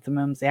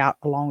chrysanthemums out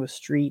along the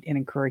street and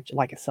encourage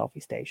like a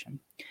selfie station.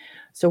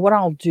 So what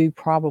I'll do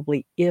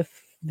probably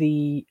if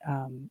the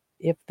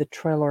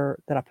trailer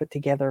that I put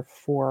together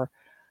for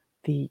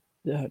the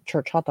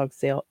church hot dog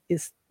sale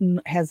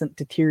hasn't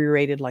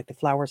deteriorated, like the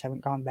flowers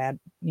haven't gone bad,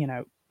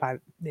 by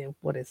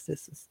what is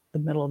this? It's the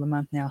middle of the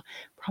month now.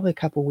 Probably a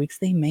couple of weeks.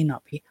 They may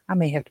not be. I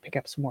may have to pick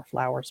up some more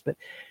flowers, but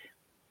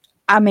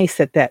I may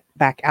set that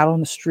back out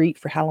on the street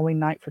for Halloween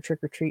night, for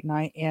trick or treat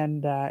night,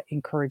 and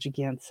encourage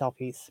again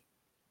selfies.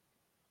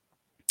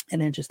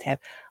 And then just have,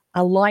 I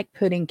like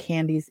putting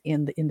candies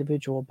in the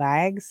individual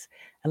bags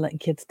and letting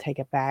kids take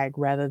a bag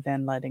rather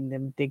than letting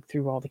them dig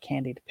through all the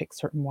candy to pick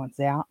certain ones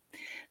out.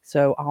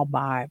 So I'll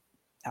buy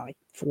like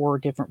 4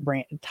 different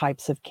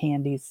types of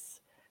candies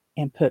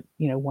and put,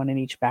 one in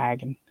each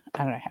bag. And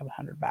I don't know, have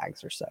 100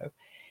 bags or so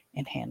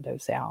and hand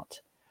those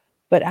out.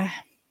 But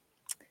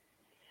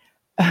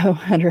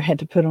Hunter had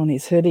to put on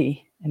his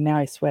hoodie and now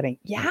he's sweating.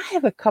 Yeah, I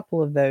have a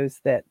couple of those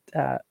that,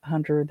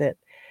 Hunter, that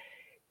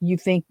you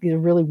think they're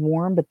really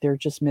warm, but they're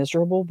just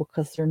miserable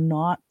because they're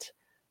not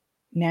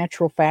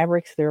natural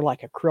fabrics. They're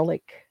like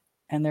acrylic,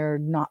 and they're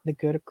not the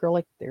good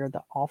acrylic. They're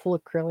the awful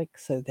acrylic,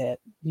 so that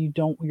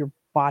your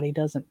body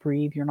doesn't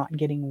breathe. You're not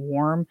getting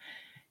warm.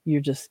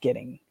 You're just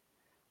getting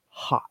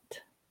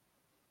hot.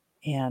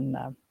 And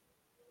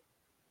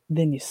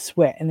then you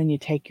sweat, and then you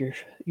take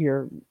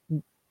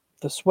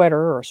the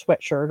sweater or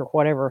sweatshirt or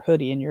whatever,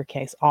 hoodie in your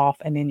case, off,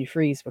 and then you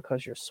freeze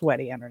because you're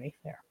sweaty underneath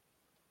there.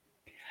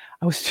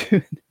 I was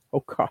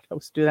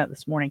doing that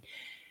this morning.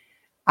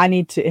 I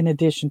need to, in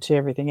addition to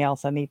everything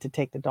else, I need to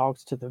take the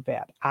dogs to the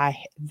vet.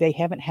 They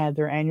haven't had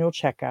their annual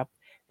checkup.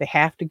 They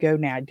have to go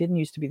now. It didn't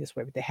used to be this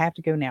way, but they have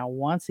to go now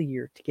once a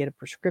year to get a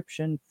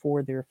prescription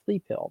for their flea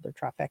pill, their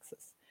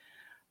Trifexis,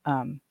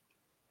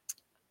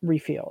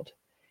 refilled.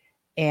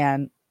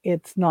 And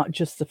it's not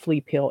just the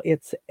flea pill;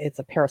 it's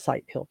a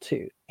parasite pill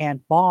too.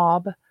 And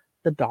Bob,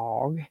 the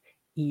dog,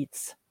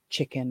 eats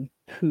chicken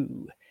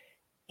poo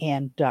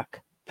and duck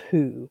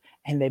poo,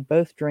 and they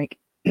both drink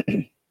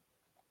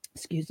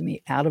excuse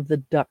me, out of the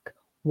duck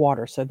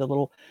water. So the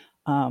little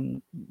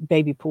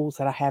baby pools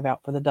that I have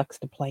out for the ducks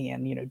to play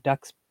in,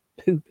 ducks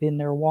poop in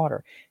their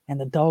water and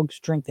the dogs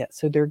drink that.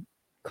 So they're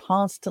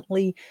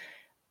constantly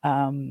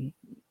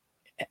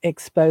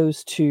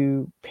exposed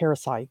to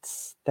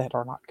parasites that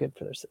are not good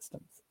for their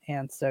systems.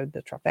 And so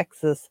the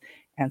Trifexis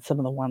and some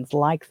of the ones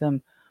like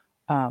them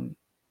um,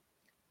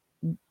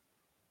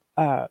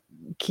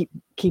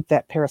 keep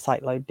that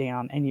parasite load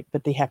down.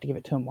 But they have to give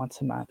it to them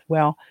once a month.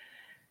 Well,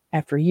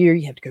 after a year,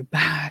 you have to go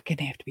back and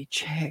they have to be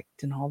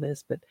checked and all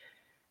this.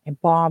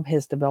 And Bob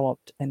has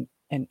developed an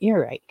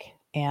earache,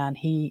 and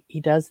he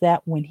does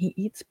that when he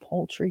eats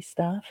poultry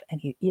stuff, and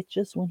he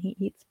itches when he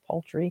eats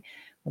poultry,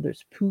 whether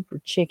it's poop or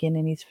chicken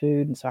in his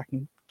food. And so I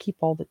can keep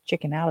all the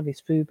chicken out of his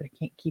food, but I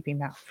can't keep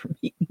him out from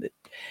eating it.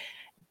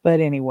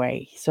 But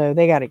anyway, so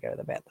they got to go to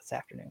the vet this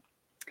afternoon.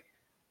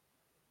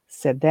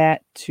 Said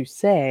that to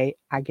say,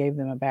 I gave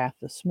them a bath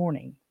this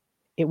morning.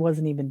 It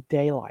wasn't even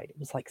daylight. It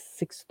was like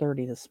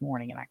 6:30 this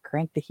morning, and I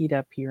cranked the heat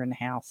up here in the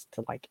house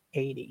to like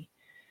 80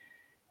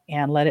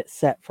 and let it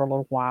set for a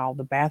little while.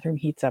 The bathroom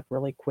heats up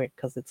really quick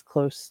because it's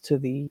close to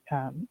the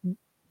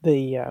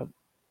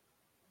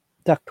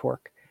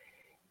ductwork,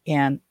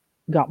 and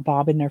got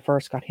Bob in there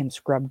first, got him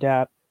scrubbed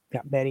up,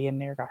 got Betty in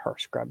there, got her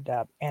scrubbed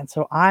up. And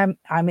so I'm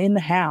in the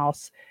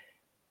house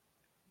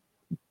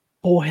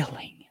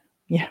boiling.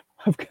 Yeah,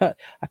 I've got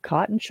a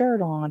cotton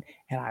shirt on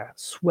and I have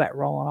sweat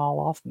rolling all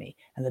off me.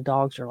 And the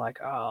dogs are like,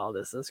 oh,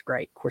 this is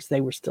great. Of course, they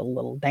were still a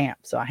little damp.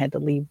 So I had to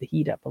leave the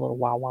heat up a little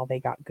while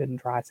they got good and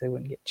dry so they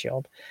wouldn't get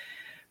chilled.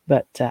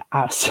 But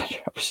I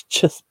was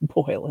just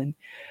boiling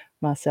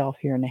myself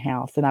here in the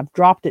house. And I've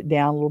dropped it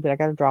down a little bit. I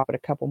got to drop it a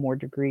couple more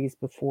degrees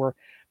before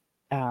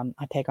I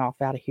take off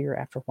out of here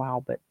after a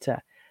while. But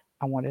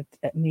I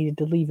needed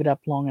to leave it up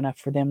long enough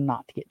for them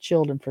not to get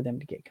chilled and for them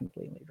to get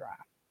completely dry.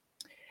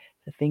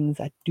 The things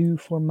I do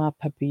for my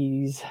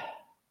puppies.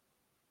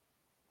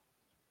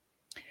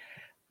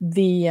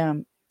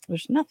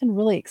 There's nothing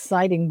really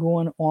exciting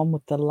going on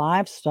with the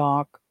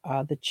livestock.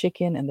 The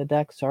chicken and the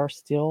ducks are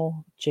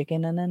still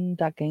chickening and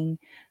ducking.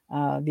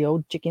 The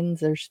old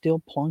chickens are still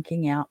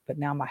plunking out, but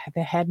now I have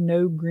had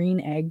no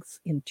green eggs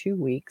in 2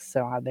 weeks,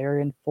 so they're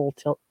in full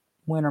tilt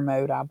winter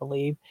mode, I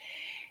believe.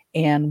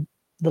 And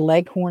the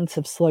leghorns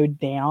have slowed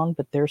down,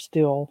 but they're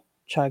still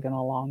chugging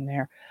along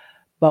there.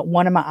 But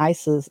one of my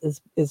ices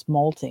is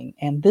molting,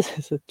 and this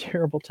is a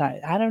terrible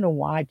time. I don't know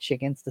why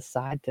chickens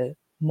decide to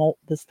molt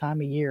this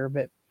time of year,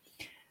 but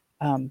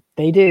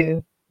they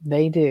do.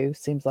 They do.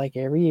 Seems like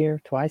every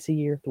year, twice a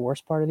year, the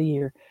worst part of the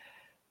year,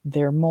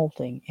 they're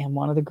molting, and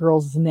one of the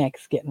girls'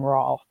 neck's getting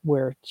raw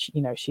where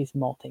she's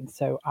molting.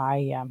 So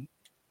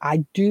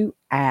I do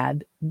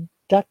add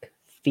duck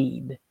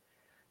feed.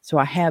 So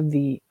I have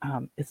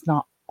it's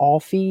not all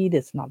feed.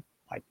 It's not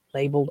like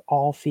labeled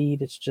all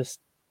feed. It's just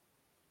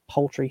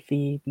poultry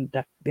feed and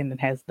duck. Then it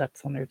has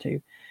ducks on there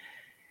too.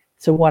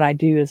 So what I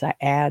do is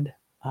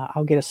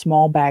I'll get a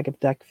small bag of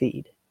duck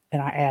feed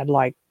and I add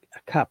like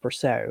a cup or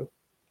so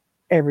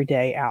every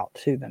day out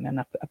to them. And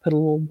I put a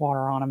little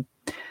water on them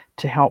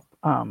to help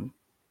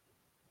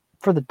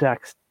for the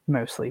ducks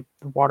mostly.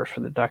 The water's for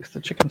the ducks. The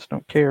chickens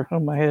don't care. Oh,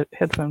 my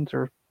headphones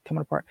are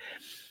coming apart.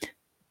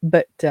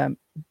 But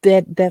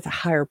that's a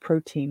higher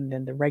protein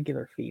than the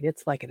regular feed.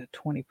 It's like at a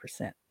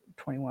 20%,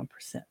 21%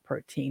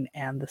 protein,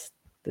 and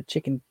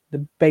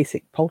the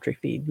basic poultry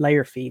feed,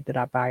 layer feed that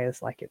I buy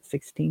is like at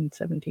 16,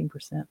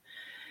 17%.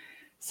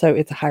 So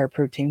it's a higher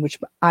protein, which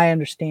I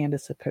understand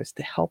is supposed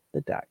to help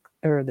the duck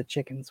or the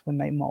chickens when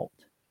they molt.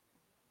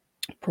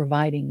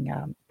 Providing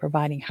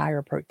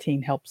higher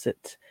protein helps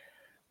it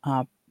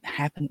uh,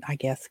 happen, I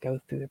guess, go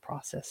through the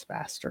process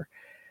faster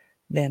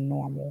than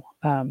normal.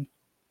 And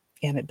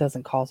it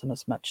doesn't cause them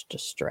as much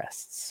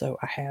distress. So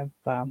I have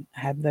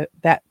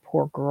that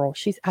poor girl.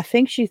 I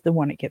think she's the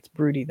one that gets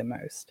broody the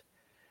most.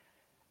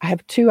 I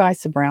have two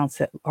Isa Browns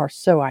that are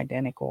so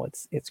identical.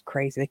 It's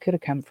crazy. They could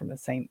have come from the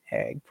same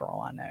egg for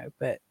all I know.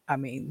 But I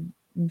mean,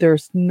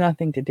 there's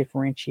nothing to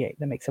differentiate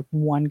them except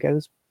one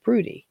goes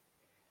broody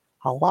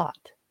a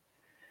lot,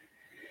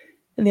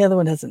 and the other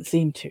one doesn't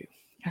seem to.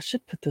 I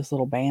should put those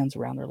little bands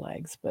around their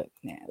legs, but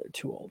nah, they're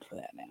too old for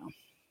that now.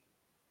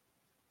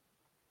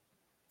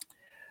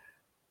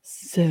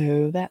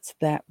 So that's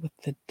that with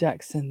the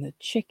ducks and the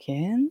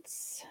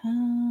chickens.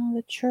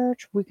 The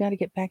church, we got to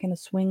get back in the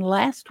swing.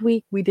 Last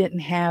week we didn't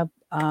have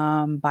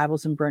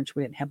Bibles and brunch.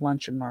 We didn't have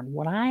lunch and learn.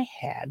 What I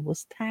had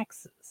was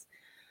taxes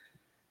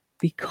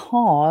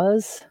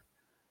because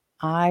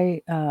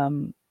I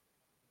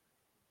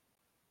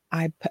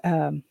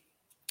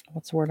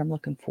what's the word I'm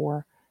looking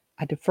for?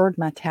 I deferred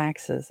my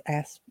taxes.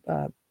 Asked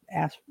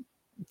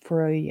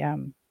for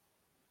a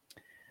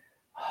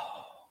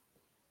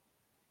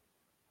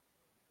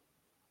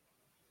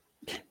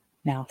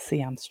now see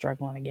I'm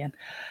struggling again.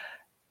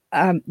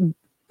 Um,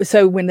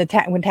 so when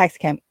when tax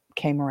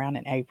came around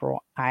in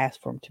April, I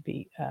asked for them to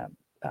be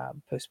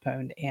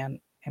postponed, and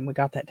we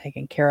got that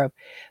taken care of.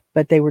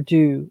 But they were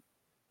due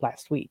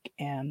last week,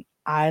 and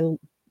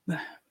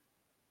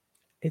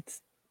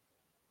it's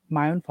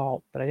my own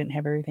fault, but I didn't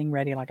have everything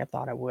ready like I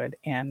thought I would,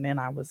 and then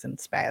I was in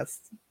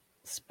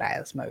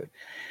spaz mode.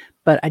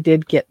 But I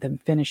did get them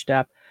finished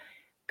up.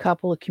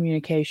 Couple of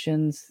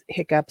communications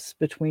hiccups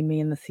between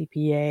me and the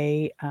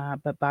CPA,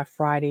 but by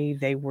Friday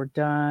they were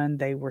done,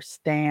 they were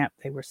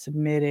stamped, they were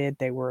submitted,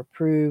 they were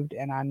approved,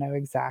 and I know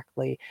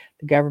exactly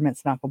the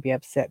government's not going to be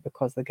upset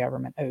because the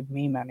government owed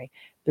me money.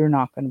 They're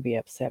not going to be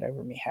upset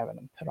over me having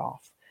them put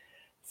off.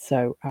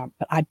 So,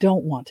 but I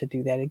don't want to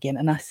do that again.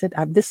 And I said,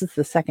 this is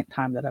the second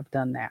time that I've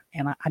done that,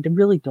 and I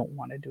really don't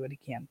want to do it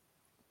again.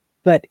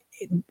 But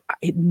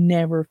it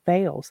never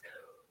fails.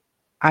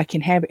 I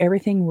can have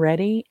everything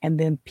ready and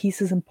then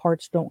pieces and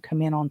parts don't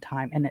come in on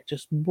time and it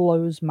just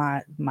blows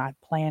my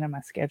plan and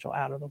my schedule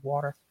out of the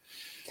water.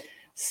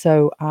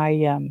 So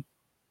I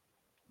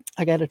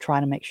got to try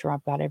to make sure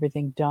I've got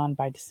everything done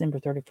by December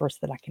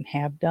 31st that I can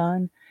have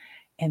done,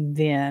 and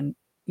then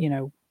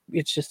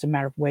it's just a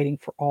matter of waiting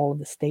for all of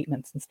the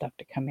statements and stuff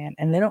to come in,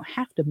 and they don't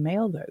have to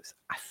mail those,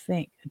 I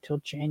think, until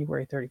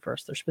January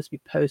 31st. They're supposed to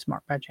be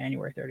postmarked by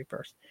January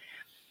 31st.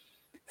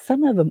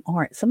 Some of them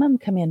aren't. Some of them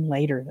come in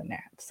later than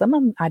that. Some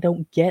of them I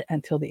don't get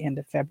until the end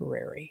of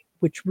February,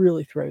 which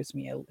really throws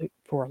me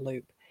for a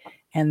loop.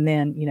 And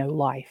then,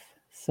 life.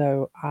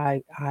 So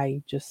I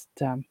just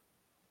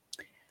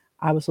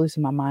I was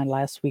losing my mind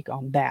last week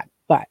on that,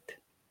 but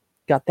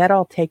got that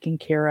all taken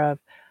care of.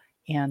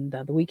 And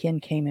the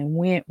weekend came and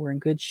went. We're in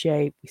good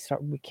shape.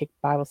 We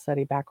kicked Bible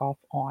study back off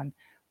on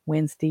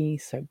Wednesday.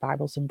 So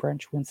Bibles and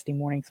brunch Wednesday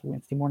morning. So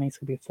Wednesday morning's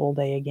gonna be a full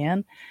day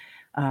again.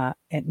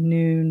 At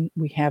noon,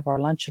 we have our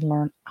lunch and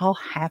learn. I'll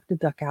have to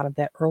duck out of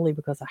that early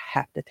because I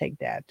have to take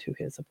Dad to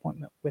his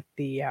appointment with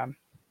the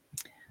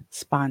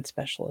spine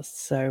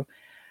specialist. So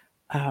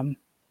I'll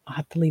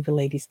have to leave the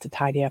ladies to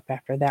tidy up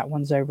after that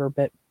one's over,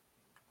 but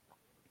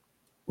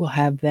we'll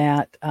have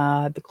that.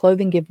 The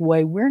clothing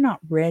giveaway, we're not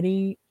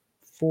ready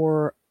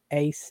for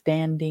a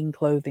standing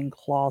clothing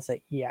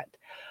closet yet.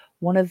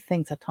 One of the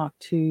things I talked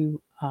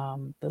to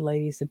the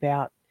ladies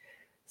about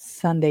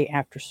Sunday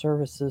after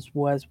services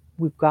was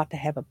we've got to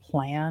have a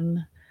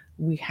plan.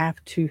 We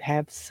have to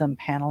have some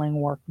paneling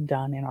work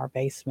done in our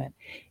basement.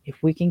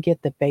 If we can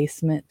get the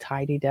basement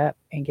tidied up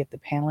and get the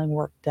paneling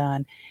work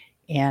done,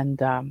 and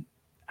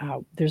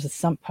there's a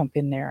sump pump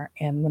in there,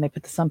 and when they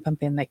put the sump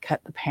pump in, they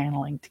cut the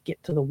paneling to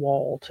get to the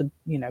wall to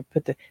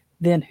put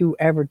then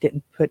whoever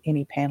didn't put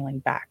any paneling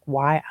back,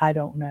 why I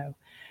don't know,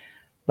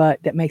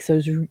 but that makes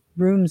those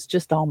rooms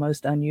just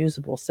almost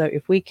unusable. So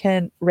if we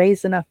can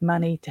raise enough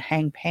money to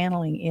hang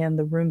paneling in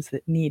the rooms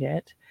that need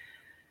it,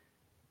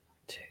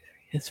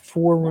 It's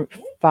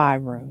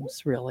 5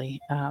 rooms, really.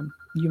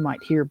 You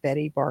might hear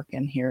Betty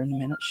barking here in a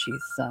minute.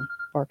 She's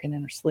barking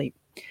in her sleep.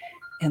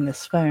 And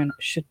this phone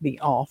should be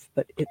off,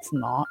 but it's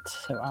not.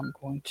 So I'm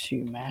going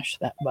to mash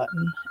that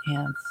button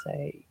and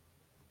say,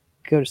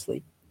 go to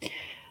sleep.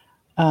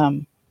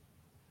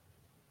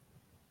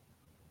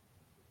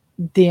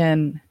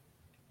 Then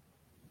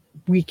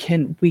we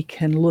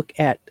can look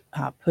at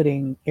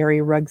putting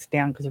area rugs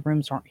down, because the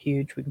rooms aren't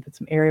huge. We can put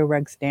some area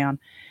rugs down,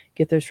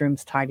 get those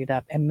rooms tidied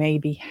up, and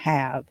maybe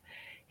have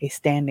a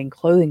standing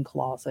clothing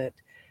closet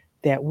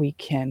that we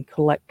can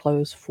collect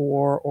clothes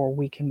for, or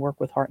we can work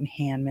with Heart and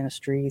Hand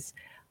Ministries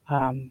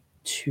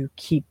to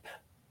keep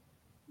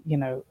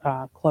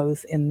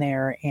clothes in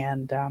there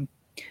and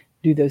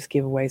do those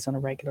giveaways on a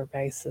regular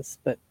basis.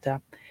 But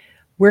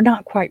we're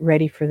not quite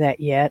ready for that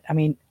yet. I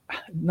mean,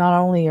 not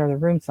only are the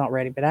rooms not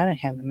ready, but I didn't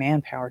have the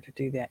manpower to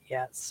do that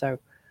yet. So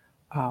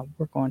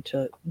we're going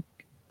to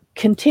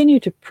continue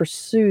to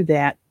pursue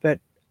that, but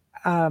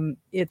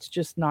it's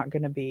just not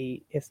going to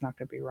be. It's not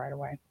going to be right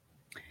away.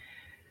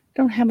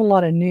 Don't have a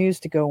lot of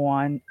news to go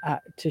on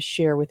to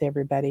share with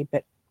everybody,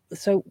 but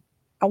so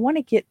I want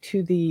to get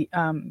to the.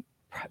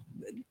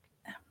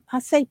 I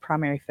say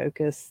primary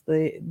focus,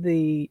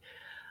 the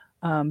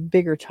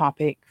bigger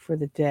topic for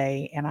the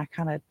day, and I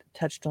kind of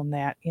touched on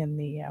that in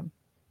the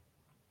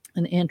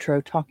an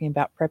intro, talking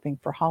about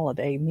prepping for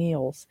holiday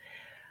meals.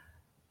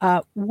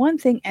 One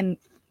thing, and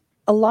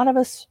a lot of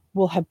us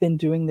will have been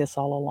doing this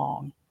all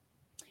along,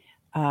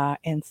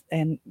 and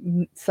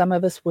some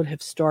of us would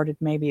have started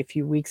maybe a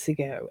few weeks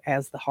ago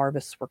as the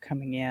harvests were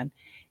coming in,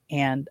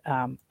 and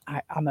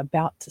I'm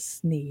about to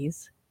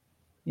sneeze.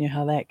 You know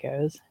how that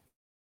goes.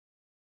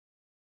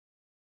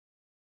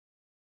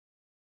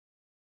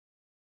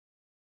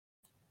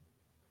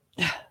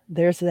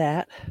 There's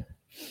that.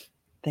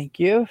 Thank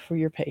you for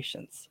your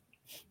patience.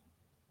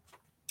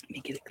 Let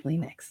me get a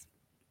Kleenex.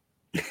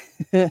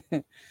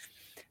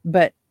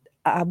 But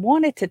I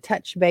wanted to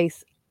touch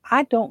base.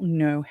 I don't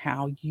know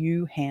how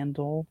you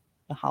handle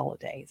the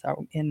holidays.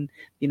 In the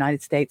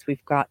United States,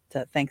 we've got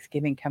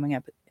Thanksgiving coming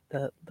up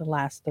the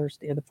last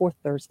Thursday, or the fourth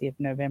Thursday of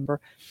November.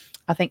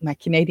 I think my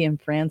Canadian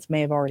friends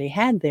may have already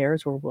had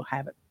theirs, or we'll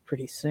have it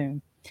pretty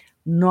soon.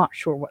 Not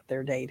sure what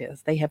their date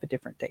is. They have a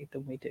different date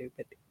than we do,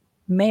 but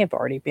may have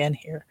already been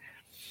here,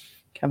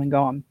 come and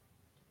gone.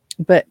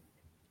 But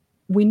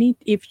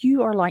if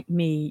you are like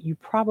me, you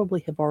probably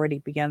have already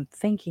begun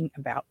thinking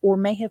about, or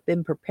may have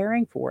been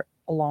preparing for it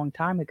a long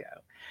time ago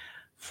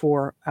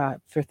for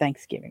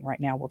Thanksgiving.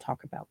 Right now, we'll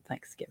talk about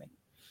Thanksgiving.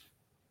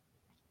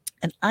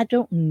 And I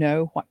don't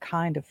know what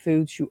kind of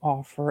foods you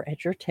offer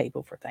at your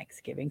table for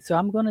Thanksgiving, so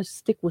I'm going to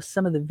stick with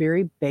some of the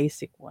very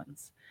basic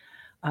ones.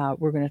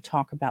 We're going to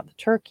talk about the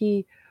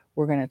turkey.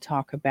 We're going to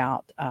talk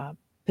about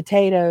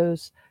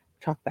potatoes,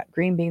 talk about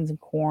green beans and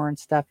corn,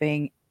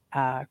 stuffing,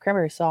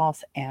 cranberry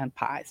sauce, and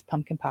pies,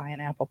 pumpkin pie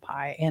and apple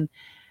pie, and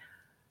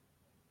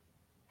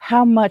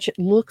how much it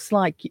looks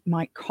like it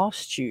might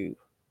cost you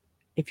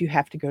if you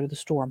have to go to the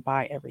store and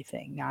buy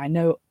everything. Now, I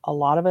know a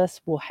lot of us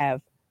will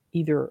have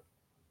either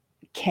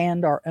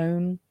canned our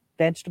own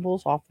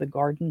vegetables off the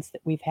gardens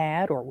that we've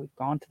had, or we've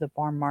gone to the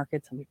farm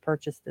markets and we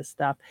purchased this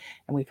stuff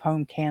and we've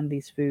home canned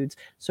these foods.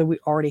 So we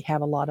already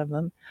have a lot of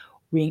them.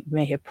 We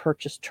may have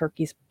purchased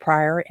turkeys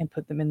prior and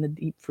put them in the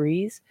deep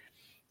freeze.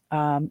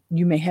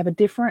 You may have a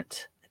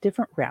different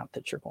route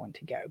that you're going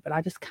to go, but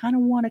I just kind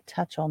of want to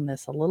touch on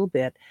this a little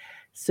bit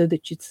so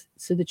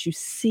that you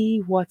see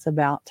what's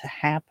about to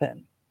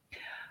happen.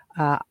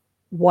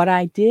 What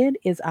I did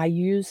is I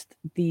used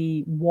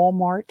the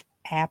Walmart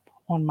app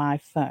on my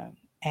phone,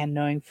 and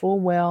knowing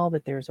full well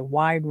that there's a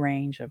wide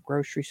range of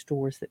grocery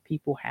stores that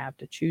people have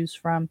to choose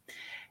from,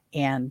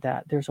 and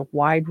there's a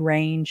wide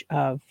range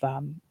of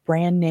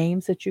brand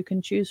names that you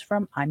can choose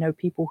from. I know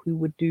people who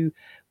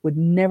would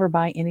never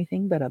buy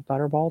anything but a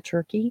Butterball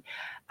turkey.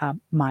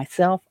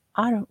 Myself,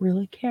 I don't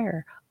really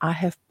care. I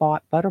have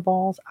bought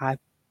Butterballs. I've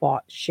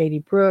bought Shady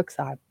Brooks.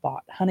 I've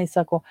bought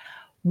Honeysuckle.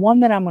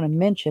 One that I'm going to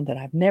mention that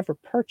I've never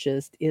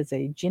purchased is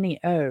a Jenny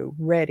O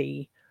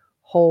ready,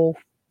 whole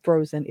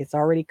frozen. It's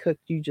already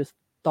cooked. You just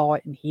thaw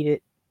it and heat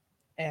it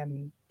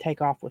and take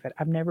off with it.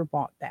 I've never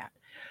bought that.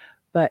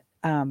 But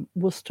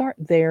we'll start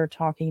there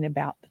talking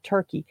about the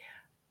turkey.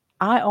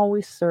 I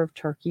always serve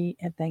turkey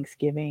at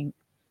Thanksgiving.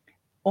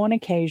 On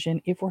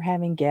occasion, if we're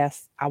having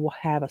guests, I will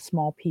have a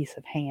small piece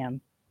of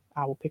ham.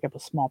 I will pick up a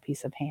small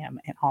piece of ham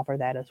and offer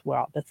that as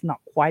well. That's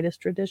not quite as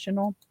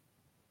traditional,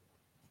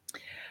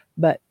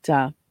 but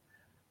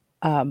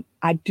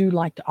I do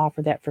like to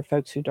offer that for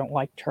folks who don't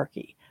like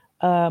turkey.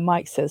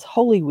 Mike says,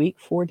 Holy Week,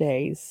 4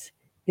 days,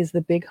 is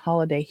the big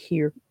holiday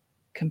here,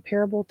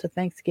 comparable to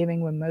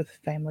Thanksgiving when most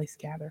families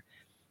gather.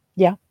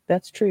 Yeah,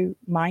 that's true,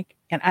 Mike.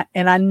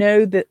 And I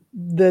know that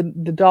the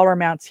dollar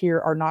amounts here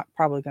are not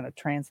probably going to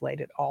translate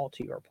it all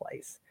to your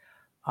place.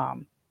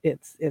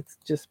 It's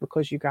just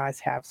because you guys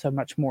have so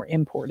much more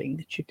importing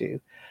that you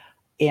do,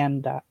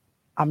 and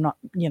I'm not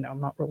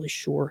really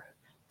sure.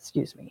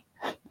 Excuse me,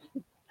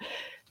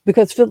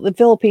 because the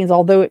Philippines,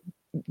 although it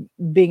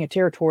being a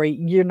territory,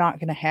 you're not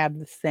going to have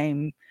the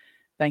same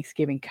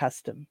Thanksgiving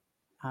custom,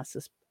 I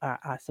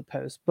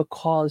suppose,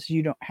 because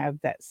you don't have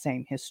that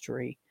same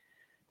history,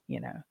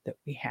 that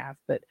we have.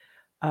 But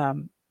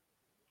um,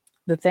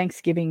 the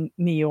Thanksgiving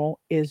meal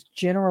is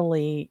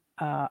generally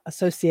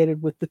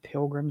associated with the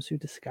pilgrims who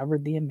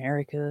discovered the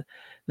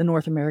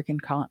North American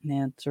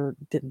continent, or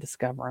didn't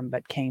discover them,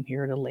 but came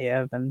here to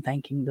live, and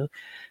thanking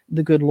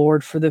the good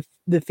Lord for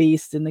the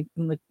feast and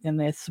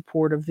the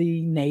support of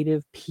the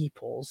native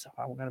peoples.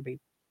 I'm going to be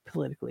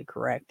politically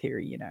correct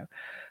here,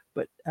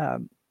 but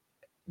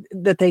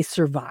that they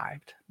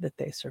survived, but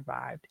it's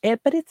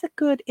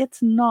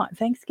not,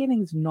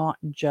 Thanksgiving's not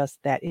just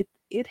that.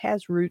 It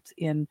has roots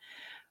in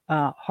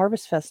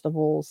harvest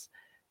festivals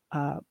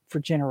for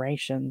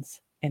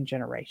generations and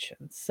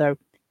generations. So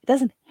it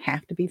doesn't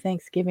have to be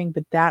Thanksgiving,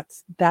 but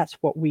that's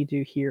what we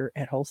do here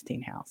at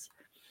Holstein House.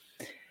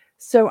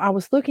 So I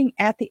was looking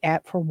at the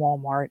app for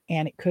Walmart,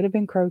 and it could have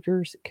been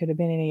Kroger's, it could have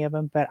been any of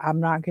them, but I'm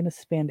not going to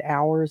spend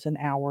hours and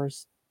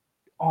hours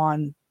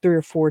on 3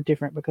 or 4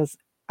 different, because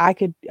I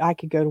could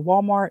go to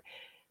Walmart,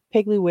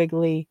 Piggly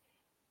Wiggly,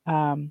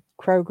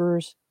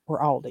 Kroger's,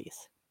 or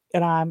Aldi's,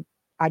 and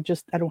I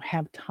don't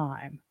have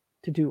time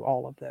to do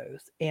all of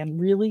those. And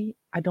really,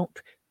 I don't.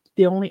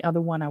 The only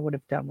other one I would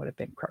have done would have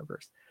been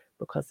Kroger's,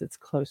 because it's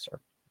closer.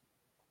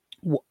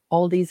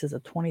 Aldi's is a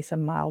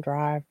 27-mile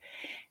drive,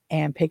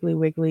 and Piggly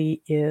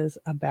Wiggly is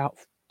about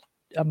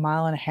a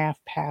mile and a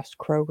half past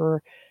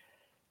Kroger.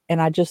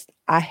 And I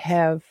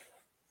have,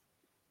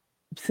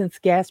 since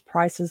gas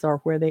prices are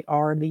where they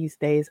are these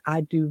days,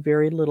 I do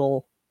very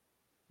little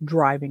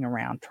driving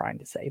around trying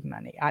to save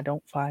money. I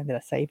don't find that I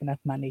save enough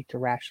money to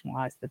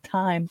rationalize the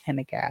time and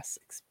the gas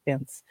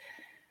expense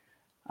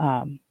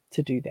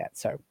to do that.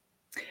 So,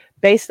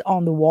 based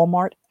on the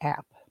Walmart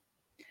app,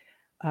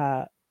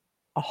 a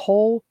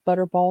whole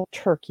Butterball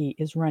turkey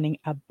is running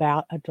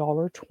about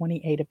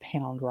 $1.28 a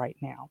pound right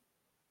now.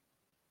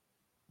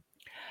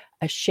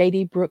 A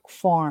Shady Brook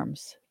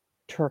Farms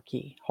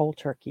turkey, whole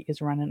turkey,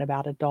 is running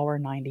about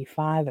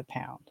 $1.95 a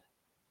pound.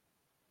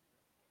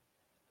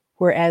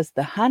 Whereas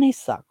the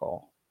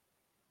honeysuckle,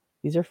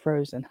 these are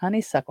frozen,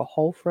 honeysuckle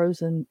whole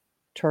frozen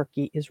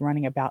turkey is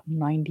running about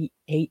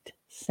 98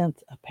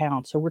 cents a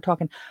pound. So we're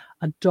talking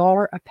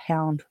 $1 a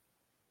pound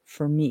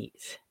for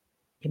meat.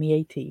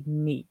 M-E-A-T,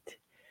 meat.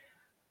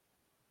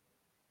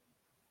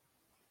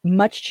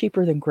 Much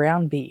cheaper than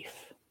ground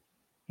beef.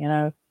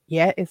 Yeah,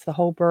 it's the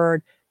whole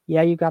bird.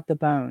 Yeah, you got the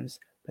bones,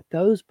 but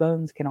those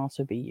bones can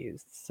also be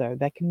used. So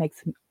that can make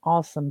some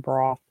awesome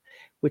broth,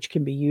 which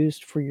can be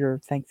used for your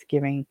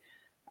Thanksgiving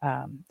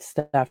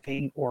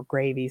stuffing or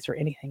gravies or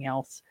anything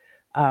else.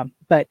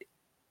 But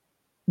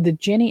the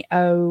Jenny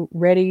O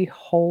ready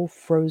whole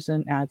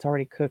frozen, now it's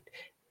already cooked,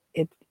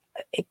 it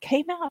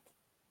came out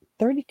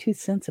 32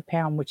 cents a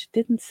pound, which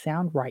didn't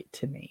sound right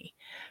to me.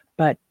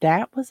 But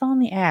that was on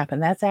the app,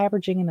 and that's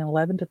averaging an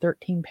 11 to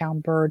 13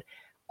 pound bird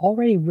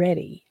already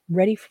ready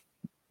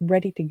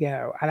to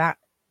go. And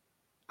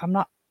I'm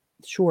not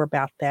sure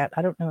about that.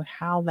 I don't know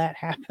how that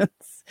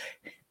happens,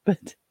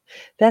 but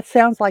that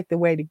sounds like the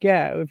way to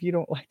go if you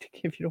don't want to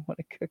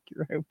cook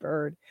your own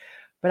bird.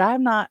 But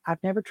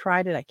I've never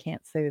tried it. I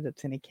can't say that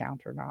it's any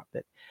count or not.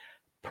 But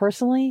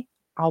personally,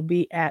 I'll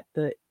be at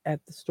the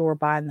store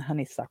buying the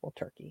honeysuckle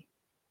turkey,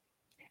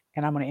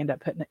 and I'm going to end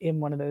up putting it in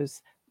one of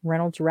those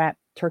Reynolds Wrap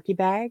turkey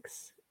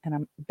bags, and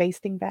I'm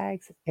basting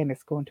bags, and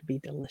it's going to be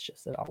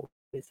delicious. It always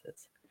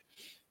is.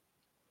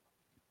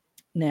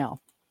 Now,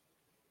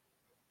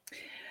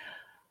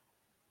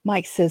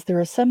 Mike says there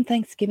are some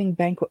Thanksgiving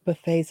banquet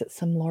buffets at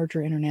some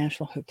larger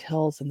international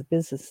hotels in the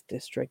business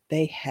district.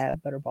 They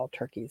have Butterball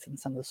turkeys in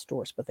some of the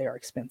stores, but they are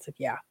expensive.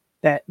 Yeah,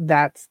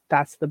 that's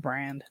the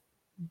brand.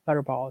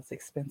 Butterball is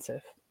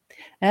expensive,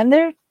 and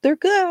they're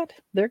good.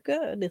 They're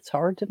good. It's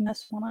hard to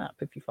mess one up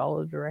if you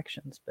follow the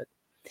directions. But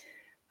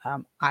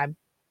I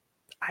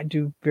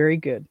do very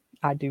good.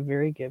 I do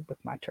very good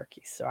with my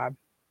turkeys, so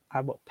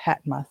I will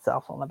pat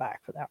myself on the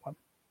back for that one.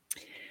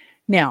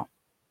 Now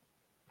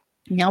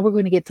we're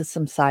going to get to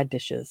some side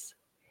dishes.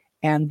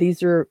 And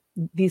these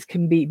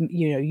can be,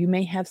 you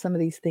may have some of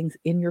these things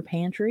in your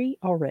pantry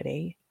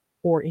already,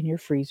 or in your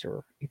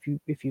freezer if you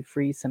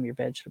freeze some of your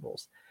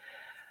vegetables.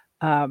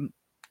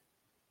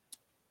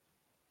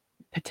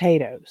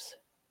 Potatoes.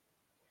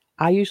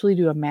 I usually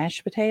do a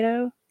mashed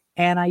potato,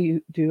 and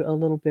I do a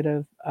little bit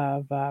of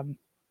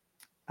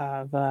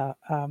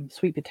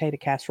sweet potato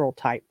casserole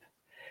type.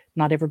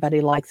 Not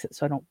everybody likes it,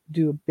 so I don't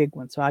do a big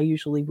one. So I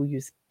usually will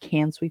use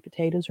canned sweet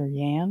potatoes or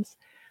yams,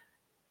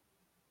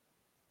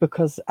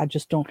 because I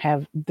just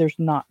there's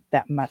not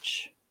that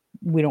much,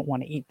 we don't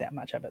want to eat that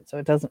much of it. So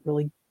it doesn't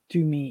really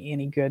do me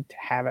any good to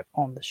have it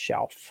on the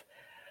shelf,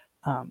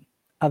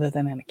 other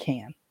than in a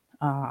can.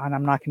 And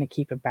I'm not going to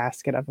keep a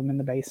basket of them in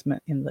the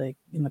basement, in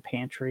the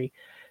pantry.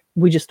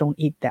 We just don't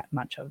eat that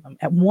much of them.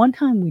 At one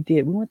time we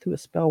went through a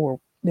spell where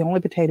the only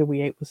potato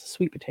we ate was a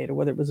sweet potato,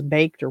 whether it was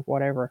baked or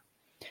whatever.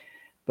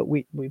 But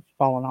we've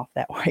fallen off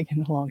that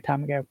wagon a long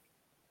time ago.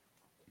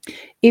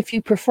 If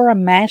you prefer a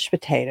mashed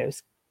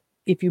potatoes,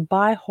 if you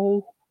buy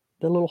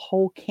the little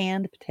whole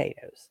canned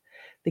potatoes,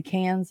 The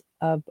cans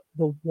of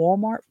the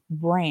Walmart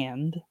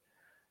brand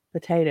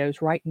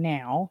potatoes right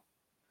now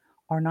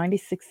are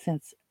 96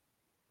 cents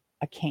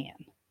a can.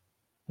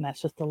 And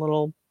that's just a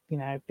little,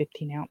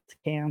 15-ounce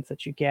cans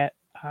that you get.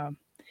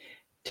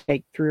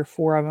 Take 3 or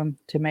 4 of them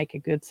to make a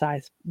good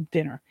size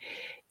dinner.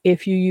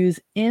 If you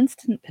use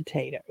instant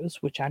potatoes,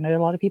 which I know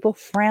a lot of people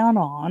frown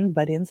on,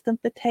 but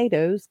instant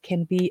potatoes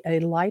can be a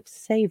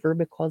lifesaver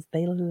because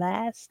they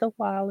last a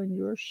while in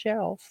your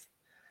shelf,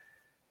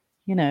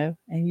 and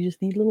you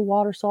just need a little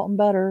water, salt, and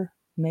butter,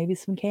 maybe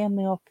some canned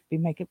milk. You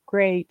make it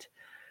great.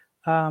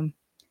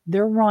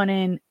 They're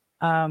running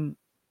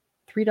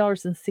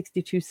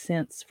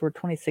 $3.62 for a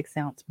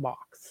 26-ounce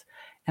box.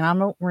 And I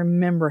don't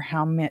remember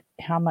how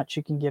much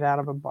you can get out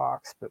of a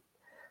box, but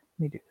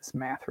let me do this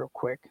math real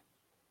quick.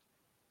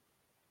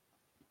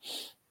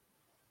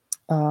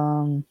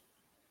 So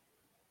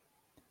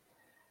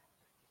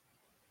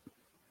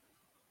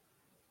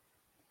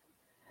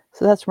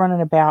that's running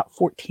about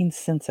 14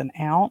 cents an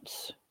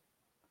ounce,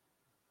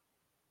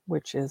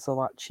 which is a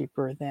lot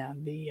cheaper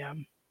than the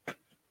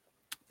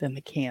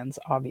cans,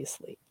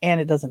 obviously.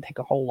 And it doesn't take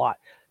a whole lot.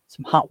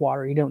 Some hot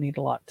water, you don't need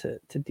a lot to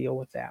deal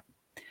with that.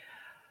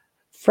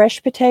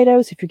 Fresh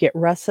potatoes, if you get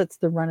russets,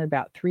 they're running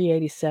about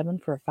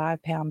 $3.87 for a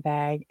 5-pound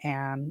bag,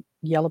 and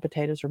yellow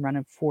potatoes are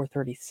running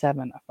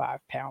 $4.37 a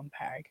 5-pound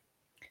bag.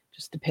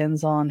 Just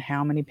depends on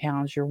how many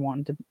pounds you're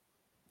wanting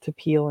to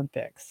peel and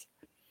fix.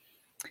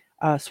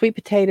 Sweet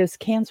potatoes,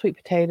 canned sweet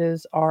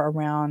potatoes are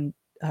around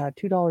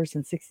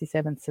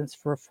 $2.67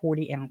 for a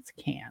 40-ounce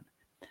can.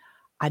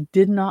 I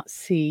did not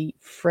see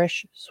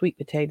fresh sweet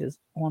potatoes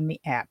on the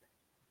app.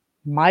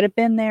 Might have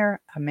been there.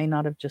 I may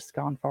not have just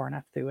gone far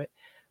enough through it,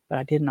 but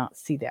I did not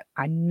see that.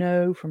 I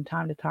know from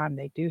time to time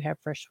they do have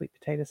fresh sweet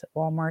potatoes at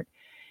Walmart.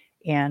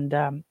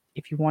 And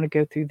if you want to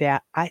go through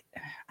that, I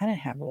didn't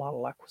have a lot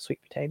of luck with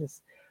sweet potatoes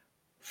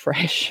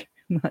fresh.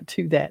 Not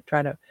do that.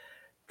 Try to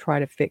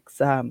fix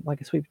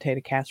like a sweet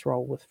potato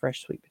casserole with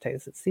fresh sweet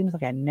potatoes. It seems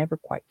like I never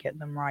quite get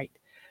them right,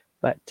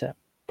 but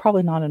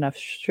probably not enough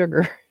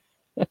sugar.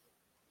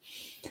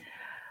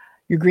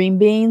 Your green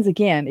beans,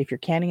 again, if you're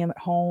canning them at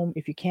home,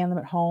 if you can them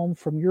at home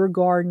from your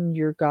garden,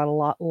 you've got a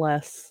lot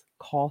less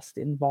cost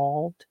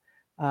involved.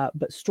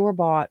 But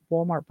store-bought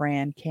Walmart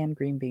brand canned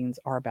green beans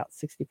are about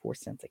 64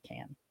 cents a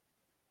can.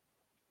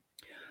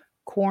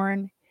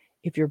 Corn,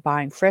 if you're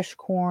buying fresh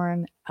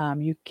corn,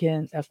 you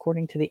can,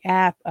 according to the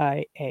app,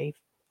 a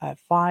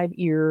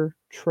 5-ear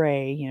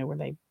tray,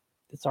 where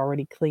it's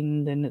already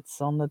cleaned and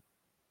it's on the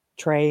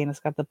tray and it's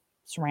got the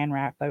saran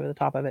wrap over the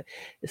top of it,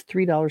 is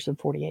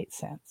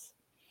 $3.48.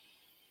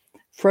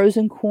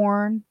 Frozen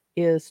corn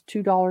is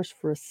 $2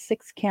 for a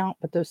 6-count,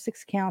 but those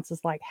 6 counts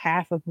is like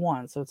half of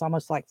one, so it's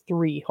almost like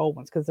 3 whole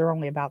ones because they're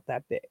only about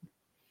that big.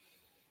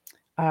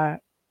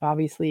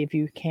 Obviously, if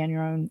you can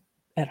your own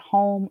at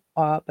home,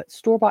 but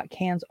store-bought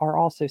cans are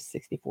also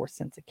 64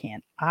 cents a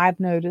can. I've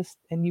noticed,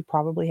 and you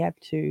probably have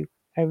too,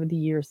 over the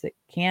years, that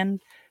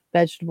canned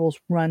vegetables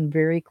run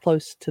very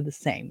close to the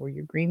same, where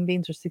your green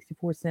beans are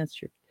 64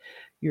 cents,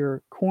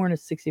 your corn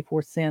is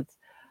 64 cents.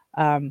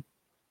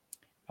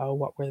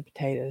 What were the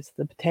potatoes?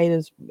 The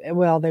potatoes,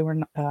 well, they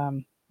were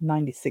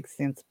 96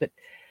 cents, but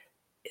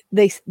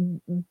these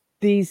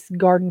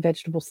garden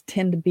vegetables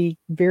tend to be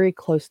very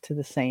close to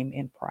the same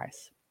in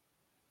price.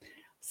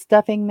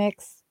 Stuffing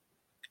mix,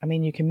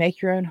 you can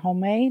make your own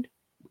homemade.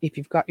 If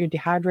you've got your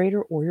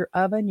dehydrator or your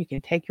oven, you can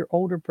take your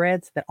older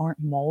breads that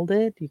aren't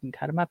molded. You can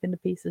cut them up into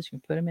pieces. You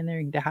can put them in there.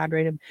 You can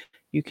dehydrate them.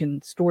 You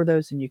can store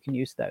those and you can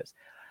use those.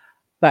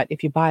 But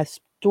if you buy a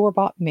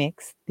store-bought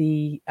mix,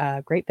 the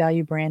Great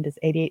Value brand is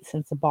 88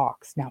 cents a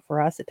box. Now,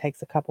 for us, it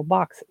takes a couple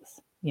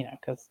boxes,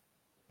 because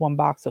one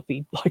box will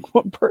feed like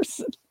one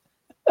person.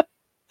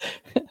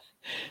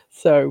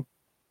 So,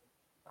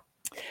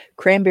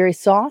 cranberry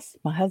sauce.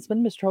 My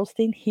husband, Mr.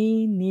 Holstein,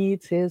 he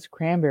needs his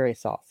cranberry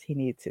sauce. He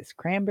needs his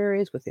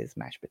cranberries with his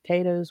mashed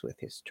potatoes, with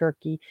his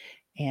turkey,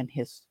 and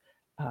his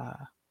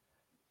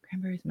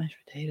cranberries, mashed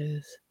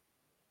potatoes,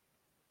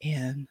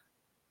 and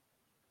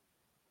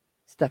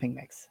stuffing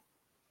mix.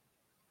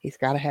 He's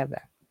got to have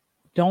that.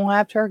 Don't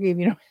have turkey if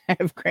you don't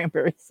have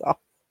cranberry sauce.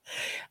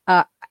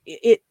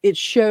 It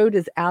showed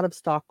as out of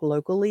stock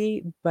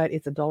locally, but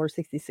it's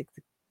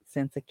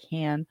 $1.66 a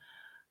can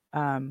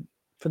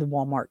for the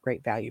Walmart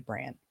Great Value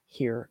brand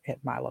here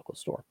at my local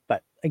store.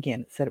 But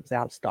again, it said it was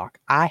out of stock.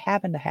 I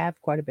happen to have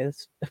quite a bit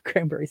of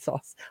cranberry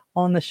sauce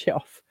on the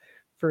shelf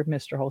for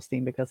Mr.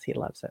 Holstein because he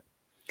loves it.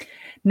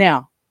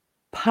 Now,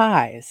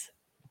 pies.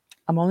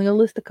 I'm only going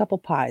to list a couple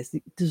pies.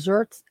 The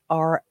desserts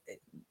are,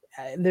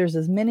 there's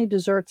as many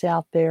desserts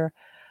out there.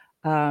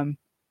 Hunter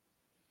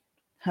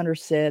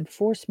said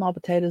 4 small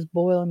potatoes,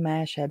 boil and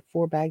mash, add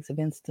 4 bags of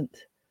instant.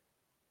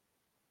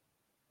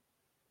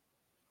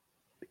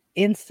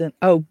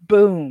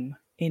 Boom,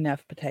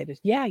 enough potatoes.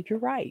 Yeah, you're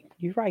right.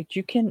 You're right.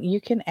 You can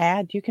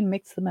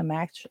mix them and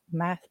match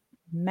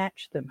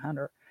them,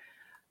 Hunter.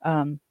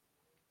 And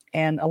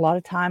a lot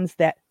of times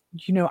that,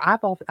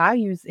 I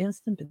use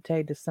instant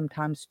potatoes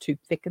sometimes to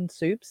thicken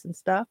soups and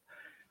stuff,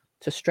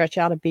 to stretch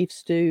out a beef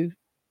stew,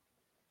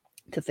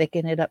 to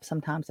thicken it up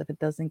sometimes if it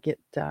doesn't get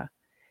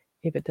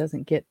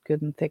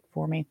good and thick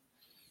for me.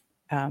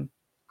 I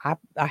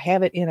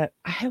have it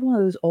I have one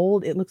of those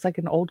old, it looks like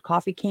an old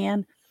coffee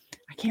can.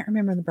 I can't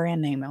remember the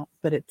brand name out,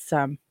 but it's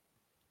a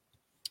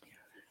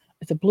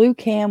blue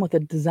can with a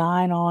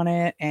design on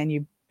it, and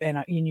you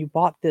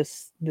bought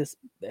this,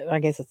 I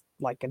guess it's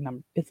like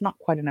it's not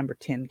quite a number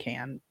 10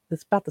 can.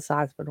 It's about the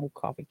size of an old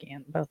coffee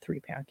can, about a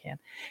 3-pound can,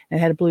 and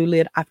it had a blue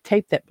lid. I've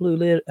taped that blue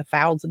lid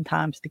 1,000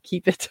 times to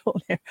keep it on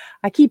there.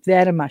 I keep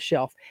that in my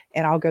shelf,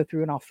 and I'll go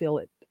through and I'll fill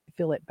it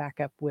back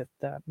up with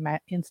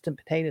instant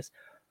potatoes,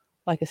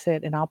 like I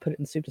said, and I'll put it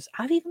in soups.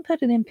 I've even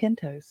put it in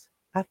pintos.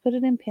 I've put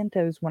it in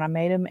pintos when I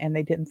made them and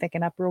they didn't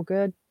thicken up real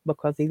good,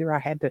 because either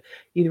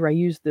I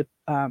used the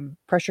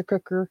pressure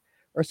cooker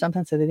or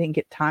something, so they didn't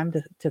get time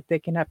to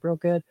thicken up real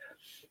good.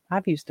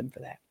 I've used them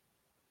for that.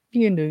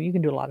 You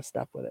can do a lot of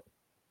stuff with it.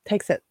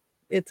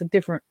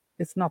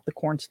 It's not the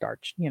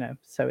cornstarch,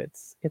 so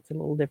it's a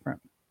little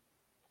different.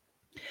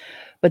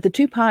 But the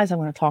two pies I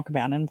want to talk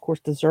about, and of course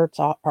desserts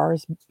are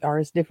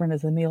as different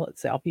as the meal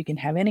itself. You can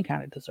have any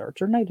kind of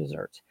desserts or no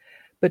desserts.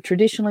 But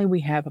traditionally we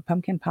have a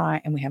pumpkin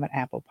pie and we have an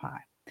apple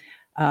pie.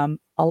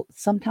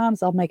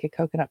 Sometimes I'll make a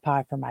coconut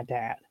pie for my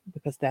dad,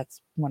 because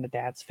that's one of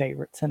Dad's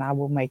favorites, and I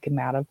will make them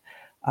out of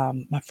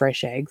my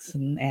fresh eggs,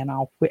 and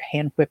I'll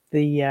hand whip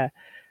the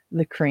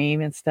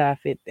cream and stuff,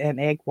 and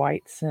egg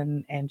whites,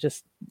 and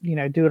just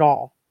do it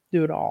all.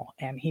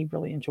 And he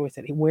really enjoys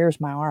it. He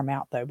wears my arm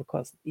out though,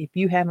 because if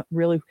you haven't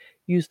really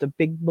used a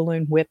big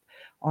balloon whip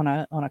on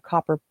a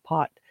copper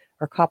pot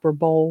or copper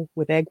bowl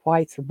with egg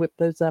whites and whip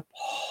those up,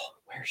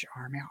 wears your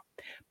arm out.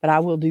 But I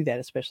will do that,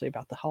 especially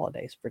about the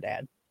holidays for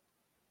Dad.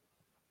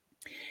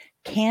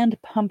 Canned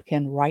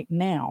pumpkin right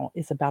now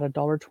is about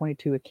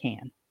 $1.22 a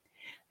can,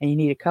 and you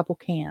need a couple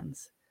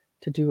cans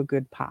to do a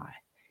good pie.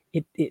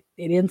 It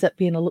ends up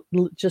being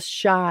just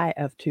shy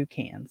of 2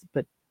 cans,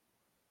 but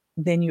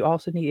then you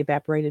also need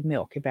evaporated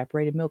milk.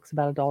 Evaporated milk is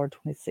about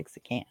 $1.26 a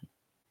can.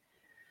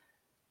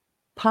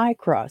 Pie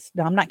crust.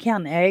 Now I'm not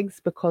counting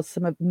eggs, because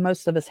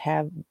most of us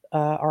have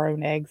our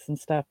own eggs and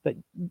stuff, but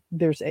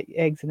there's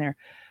eggs in there.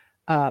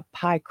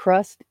 Pie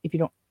crust.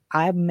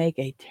 I make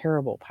a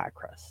terrible pie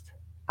crust.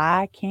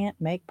 I can't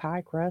make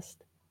pie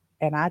crust,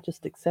 and I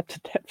just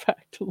accepted that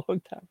fact a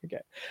long time ago.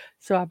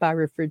 So I buy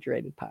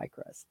refrigerated pie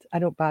crust. I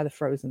don't buy the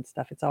frozen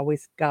stuff. It's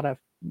always got a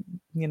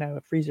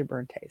freezer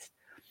burn taste.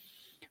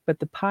 But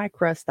the pie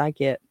crust I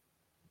get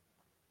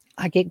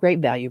Great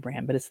Value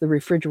brand, but it's the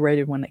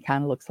refrigerated one that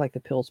kind of looks like the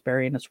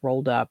Pillsbury, and it's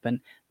rolled up. And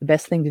the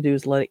best thing to do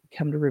is let it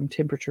come to room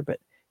temperature. But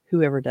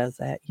whoever does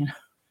that,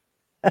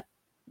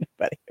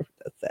 nobody ever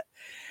does that.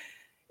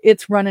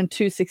 It's running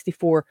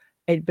 $2.64,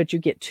 but you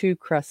get 2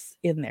 crusts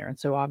in there. And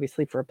so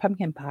obviously for a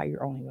pumpkin pie,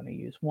 you're only going to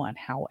use 1.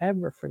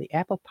 However, for the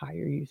apple pie,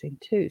 you're using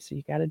 2. So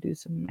you got to do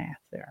some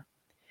math there.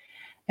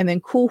 And then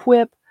Cool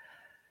Whip.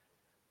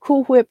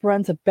 Cool Whip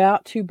runs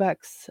about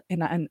 $2,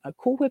 and a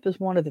Cool Whip is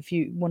one of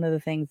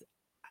the things.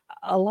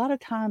 A lot of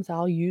times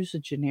I'll use a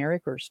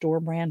generic or a store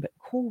brand, but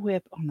Cool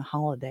Whip on the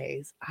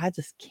holidays, I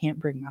just can't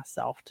bring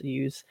myself to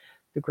use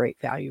the Great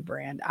Value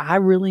brand. I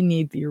really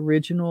need the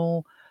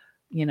original,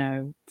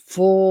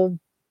 full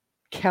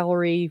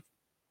calorie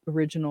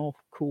original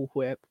Cool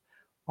Whip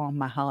on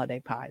my holiday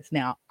pies.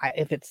 Now,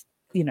 if it's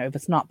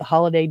not the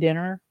holiday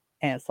dinner,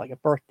 and it's like a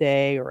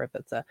birthday, or if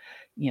it's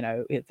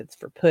if it's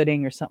for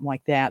pudding or something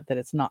like that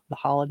it's not the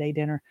holiday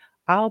dinner,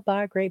 I'll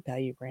buy a Great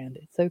Value brand.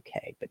 It's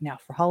okay. But now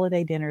for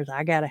holiday dinners,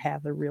 I got to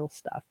have the real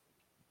stuff.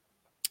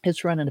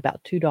 It's running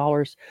about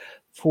 $2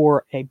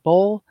 for a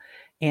bowl.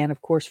 And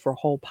of course, for a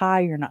whole pie,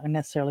 you're not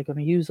necessarily going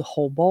to use a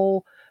whole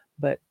bowl,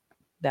 but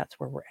that's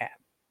where we're at.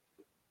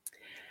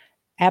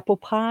 Apple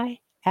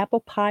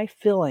pie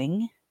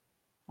filling.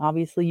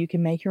 Obviously, you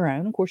can make your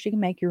own. Of course, you can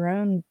make your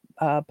own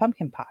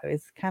pumpkin pie.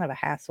 It's kind of a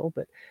hassle,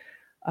 but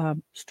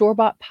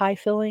store-bought pie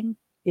filling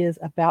is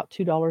about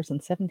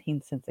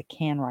 $2.17 a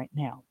can right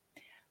now.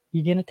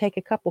 You're going to take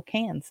a couple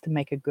cans to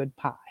make a good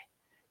pie.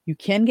 You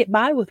can get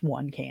by with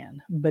 1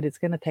 can, but it's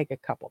going to take a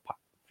couple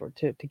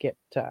to get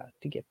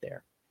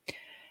there.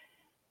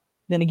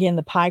 Then again,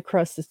 the pie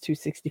crust is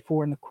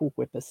 $2.64 and the Cool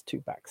Whip is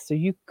 $2. So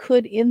you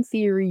could, in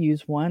theory,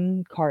 use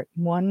one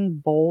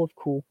bowl of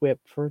Cool Whip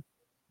for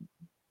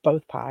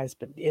both pies,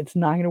 but it's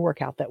not going to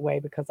work out that way,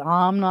 because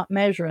I'm not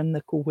measuring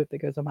the Cool Whip that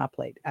goes on my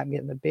plate. I'm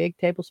getting a big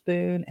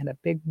tablespoon and a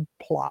big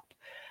plop.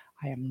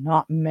 I am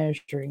not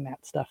measuring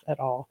that stuff at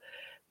all.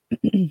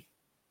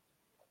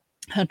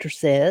 Hunter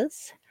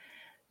says,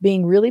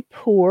 being really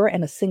poor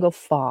and a single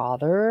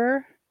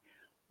father,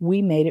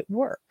 we made it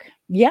work.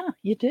 Yeah,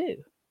 you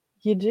do.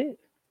 You do.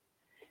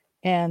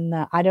 And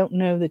I don't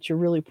know that you're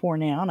really poor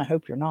now, and I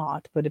hope you're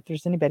not. But if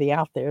there's anybody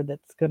out there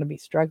that's going to be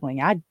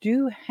struggling, I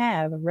do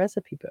have a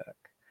recipe book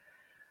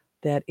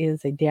that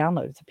is a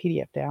download. It's a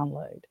PDF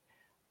download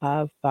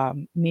of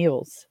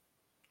meals,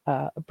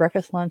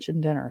 breakfast, lunch,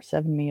 and dinner,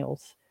 7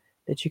 meals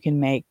that you can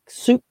make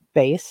soup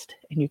based,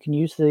 and you can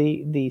use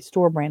the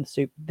store brand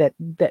soup that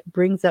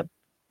brings up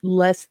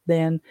less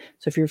than,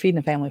 so if you're feeding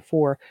a family of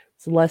 4,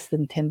 it's less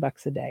than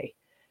 $10 a day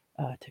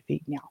to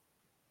feed now.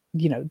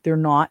 they're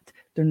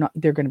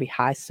going to be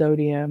high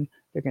sodium.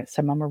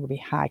 Some of them are going to be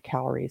high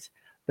calories,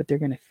 but they're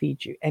going to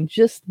feed you. And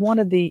just one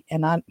of the,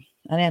 and I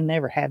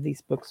never have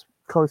these books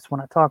close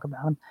when I talk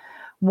about them.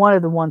 One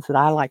of the ones that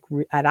I like,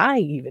 and I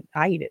eat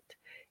it,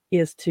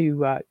 is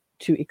to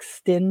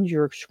extend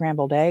your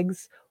scrambled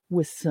eggs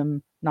with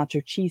some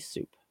nacho cheese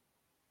soup.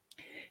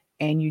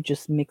 And you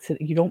just mix it.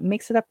 You don't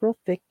mix it up real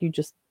thick. You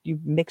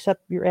mix up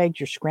your eggs.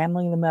 You're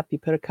scrambling them up. You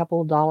put a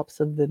couple of dollops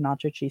of the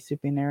nacho cheese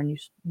soup in there, and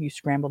you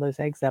scramble those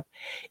eggs up.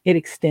 It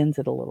extends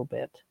it a little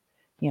bit,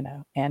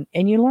 and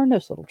you learn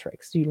those little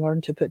tricks. You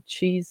learn to put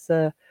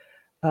cheddar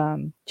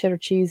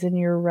cheese in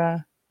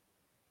your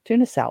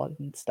tuna salad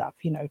and stuff,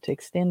 to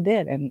extend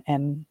it,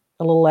 and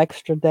a little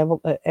extra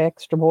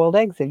boiled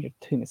eggs in your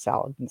tuna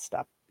salad and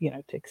stuff,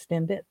 to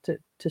extend it,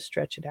 to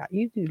stretch it out.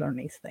 You do learn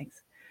these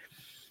things.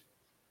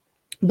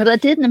 But I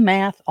did the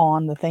math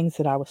on the things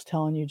that I was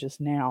telling you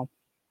just now,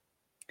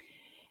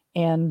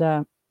 and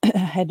I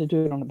had to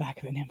do it on the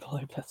back of an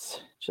envelope.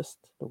 That's just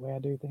the way I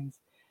do things.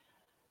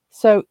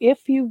 So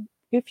if you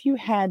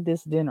had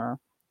this dinner,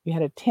 you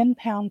had a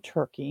 10-pound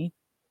turkey,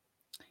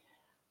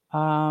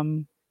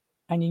 and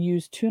you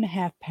used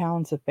 2.5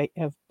 pounds of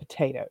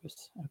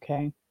potatoes,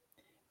 okay,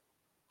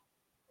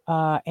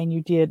 and you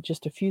did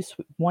just a few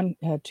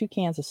 2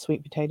 cans of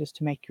sweet potatoes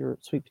to make your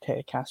sweet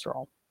potato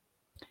casserole.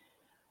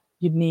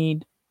 You'd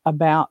need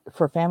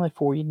for a family of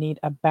 4, you'd need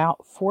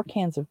about 4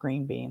 cans of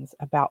green beans,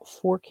 about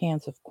 4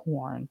 cans of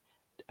corn,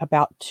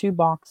 about 2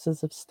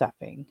 boxes of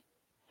stuffing.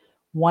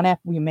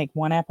 We make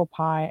 1 apple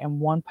pie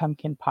and 1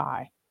 pumpkin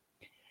pie.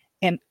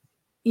 And,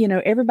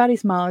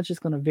 everybody's mileage is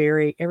going to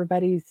vary.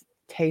 Everybody's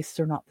tastes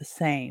are not the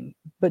same.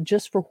 But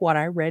just for what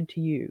I read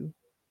to you,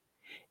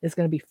 it's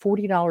going to be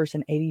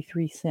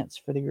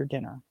 $40.83 for your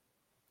dinner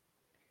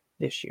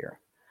this year.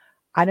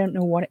 I don't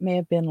know what it may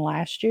have been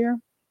last year.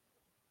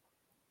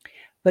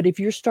 But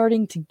if you're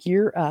starting to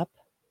gear up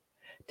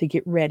to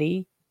get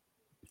ready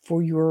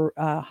for your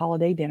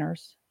holiday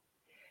dinners,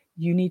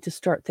 you need to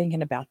start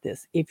thinking about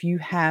this. If you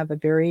have a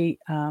very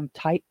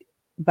tight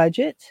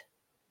budget,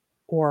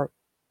 or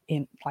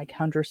like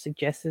Hunter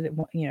suggested,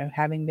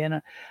 having been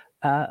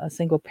a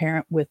single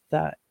parent with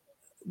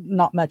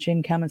not much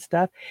income and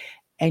stuff,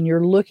 and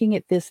you're looking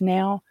at this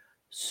now,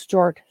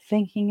 start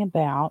thinking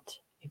about,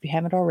 if you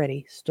haven't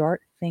already,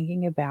 start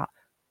thinking about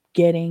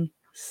getting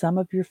some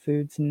of your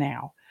foods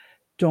now.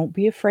 Don't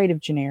be afraid of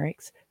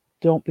generics.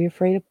 Don't be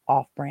afraid of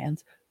off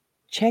brands.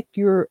 Check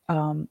the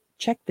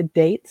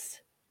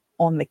dates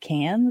on the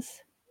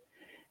cans.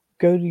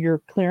 Go to your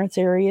clearance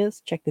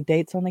areas. Check the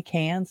dates on the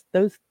cans.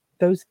 Those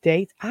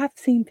dates. I've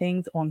seen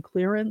things on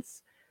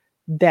clearance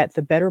that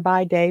the better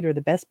buy date or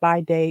the best buy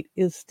date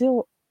is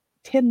still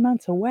 10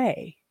 months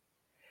away,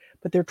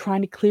 but they're trying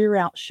to clear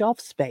out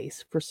shelf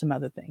space for some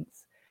other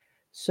things.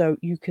 So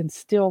you can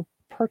still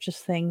purchase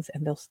things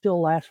and they'll still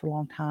last for a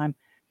long time.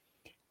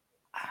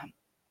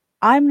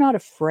 I'm not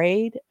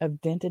afraid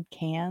of dented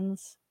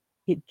cans.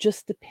 It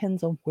just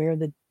depends on where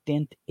the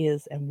dent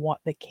is and what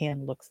the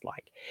can looks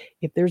like.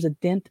 If there's a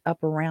dent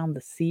up around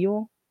the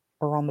seal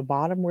or on the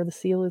bottom where the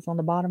seal is on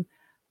the bottom,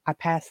 I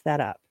pass that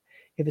up.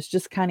 If it's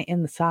just kind of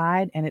in the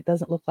side and it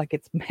doesn't look like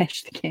it's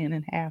mashed the can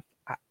in half,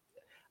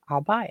 I'll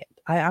buy it.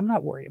 I'm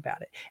not worried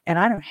about it. And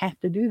I don't have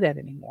to do that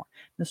anymore.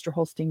 Mr.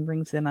 Holstein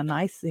brings in a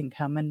nice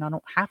income and I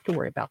don't have to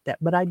worry about that,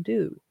 but I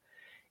do.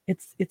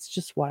 It's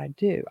just what I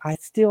do. I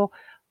still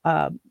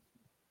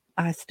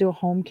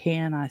home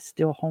can, I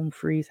still home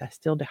freeze, I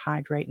still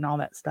dehydrate and all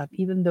that stuff,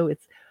 even though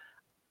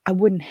I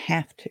wouldn't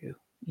have to,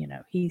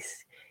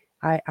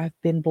 I've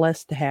been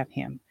blessed to have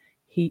him.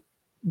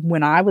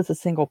 When I was a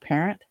single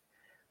parent,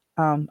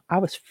 I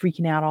was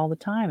freaking out all the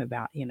time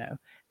about,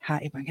 how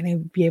am I going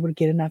to be able to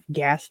get enough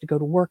gas to go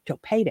to work till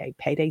payday?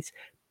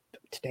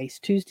 Today's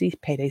Tuesday,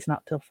 payday's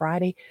not till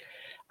Friday.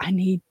 I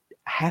need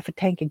half a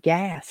tank of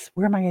gas.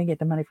 Where am I going to get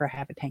the money for a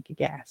half a tank of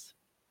gas?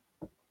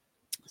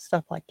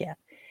 Stuff like that.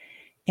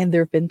 And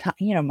there have been times,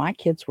 my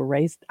kids were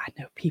raised, I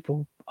know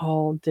people,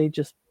 they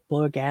just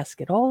blow a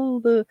gasket, all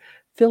the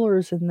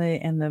fillers and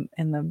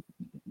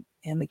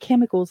the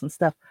chemicals and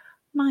stuff.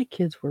 My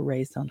kids were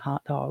raised on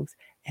hot dogs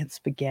and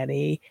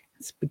spaghetti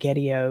and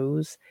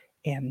SpaghettiOs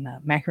and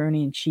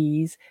macaroni and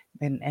cheese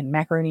and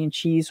macaroni and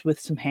cheese with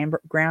some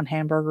ground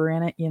hamburger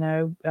in it,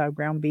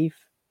 ground beef,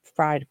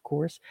 fried, of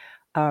course.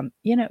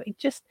 It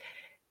just,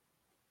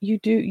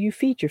 you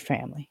feed your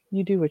family.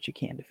 You do what you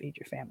can to feed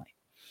your family.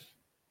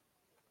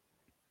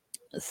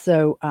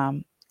 So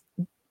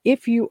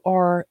if you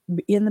are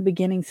in the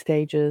beginning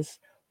stages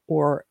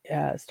or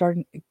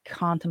starting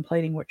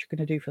contemplating what you're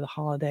going to do for the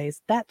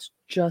holidays, that's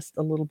just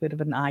a little bit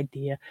of an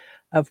idea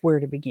of where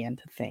to begin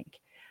to think.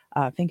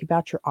 Think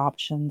about your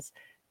options.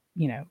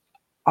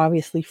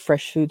 Obviously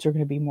fresh foods are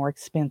going to be more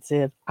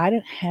expensive.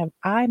 I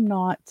try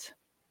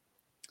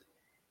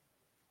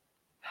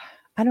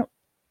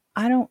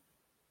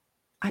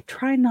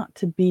not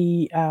to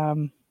be,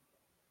 I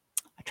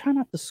try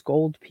not to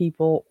scold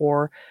people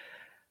or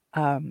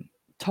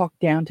talk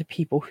down to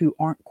people who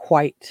aren't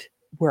quite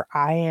where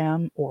I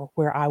am or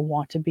where I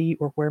want to be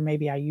or where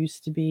maybe I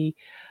used to be.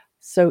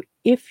 So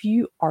if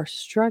you are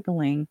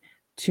struggling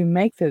to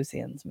make those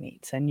ends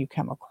meet and you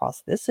come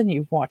across this and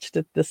you've watched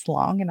it this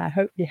long, and I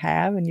hope you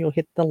have, and you'll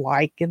hit the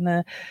like and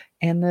the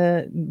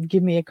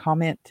give me a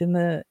comment in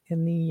the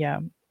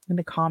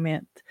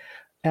comment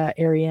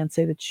area and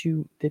say that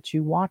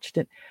you watched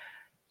it.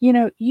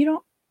 You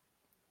don't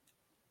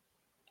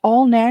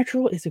all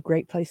natural is a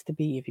great place to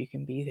be if you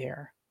can be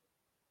there,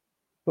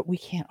 but we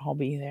can't all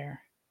be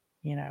there.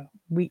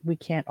 We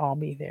can't all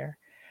be there.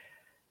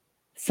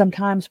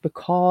 Sometimes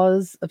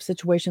because of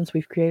situations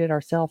we've created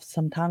ourselves,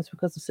 sometimes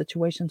because of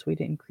situations we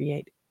didn't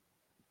create.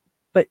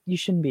 But you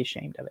shouldn't be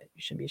ashamed of it.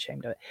 You shouldn't be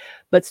ashamed of it.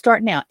 But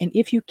start now. And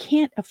if you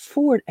can't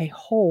afford a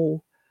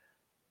whole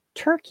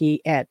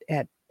turkey at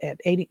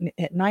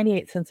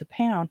 98 cents a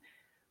pound,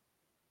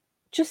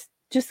 just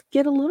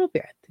get a little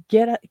bit.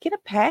 Get a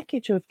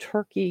package of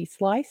turkey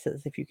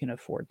slices if you can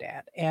afford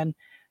that. And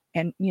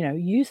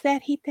use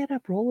that, heat that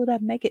up, roll it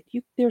up, make it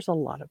there's a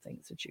lot of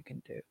things that you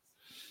can do.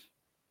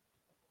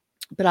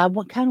 But I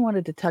kind of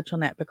wanted to touch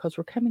on that because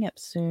we're coming up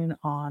soon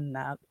on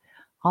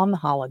the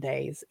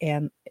holidays,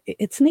 and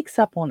it sneaks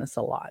up on us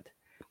a lot.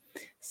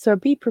 So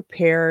be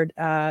prepared,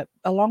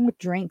 along with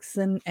drinks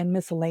and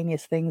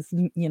miscellaneous things,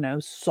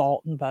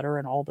 salt and butter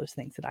and all those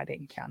things that I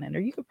didn't count in. Or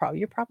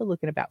you're probably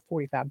looking at about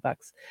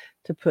 $45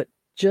 to put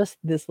just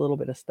this little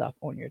bit of stuff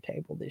on your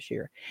table this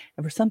year.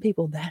 And for some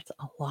people, that's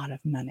a lot of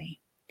money.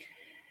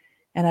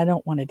 And I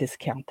don't want to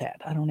discount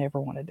that. I don't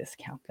ever want to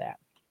discount that.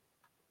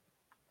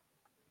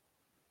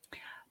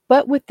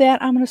 But with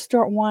that, I'm going to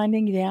start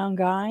winding down,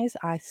 guys.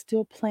 I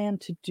still plan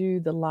to do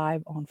the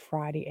live on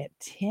Friday at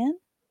 10,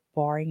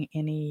 barring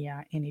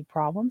any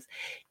problems.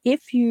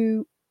 If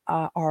you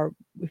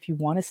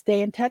want to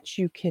stay in touch,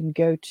 you can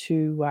go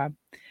to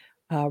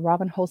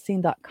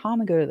robinholstein.com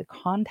and go to the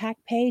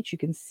contact page. You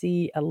can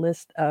see a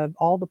list of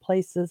all the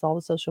places, all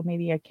the social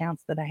media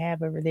accounts that I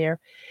have over there.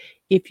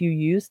 If you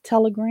use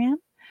Telegram,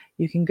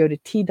 you can go to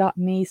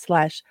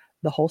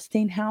t.me/the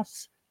Holstein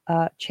House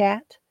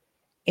chat.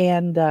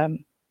 And the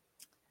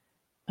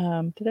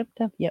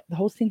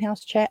Holstein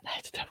House chat. I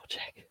have to double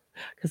check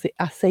because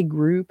I say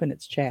group and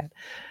it's chat.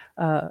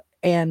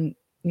 And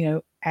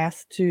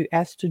ask to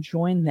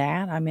join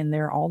that. I'm in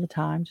there all the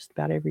time, just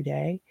about every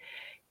day.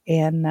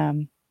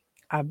 And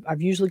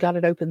I've usually got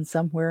it open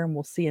somewhere, and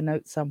we'll see a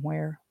note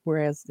somewhere.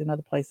 Whereas in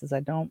other places I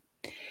don't.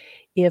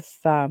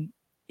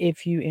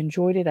 If you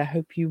enjoyed it, I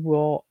hope you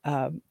will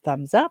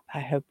thumbs up. I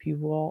hope you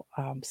will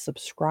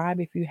subscribe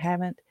if you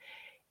haven't,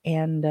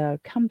 and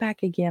come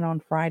back again on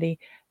Friday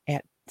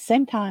at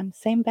same time,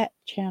 same bat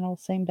channel,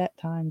 same bat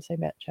time, same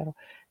bat channel,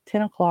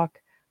 10 o'clock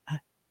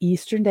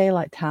Eastern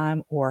Daylight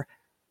Time or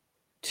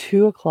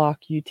 2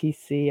 o'clock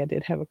UTC. I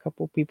did have a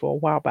couple people a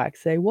while back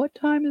say, what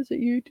time is it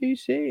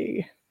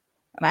UTC?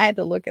 And I had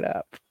to look it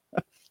up.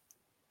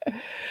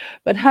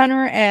 But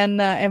Hunter and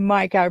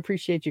Mike, I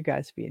appreciate you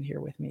guys being here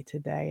with me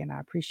today. And I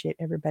appreciate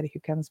everybody who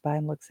comes by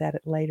and looks at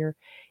it later.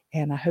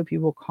 And I hope you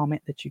will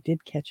comment that you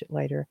did catch it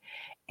later.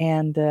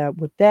 And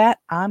with that,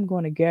 I'm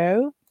going to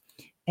go.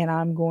 And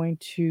I'm going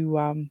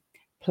to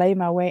play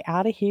my way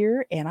out of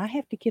here. And I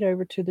have to get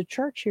over to the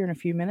church here in a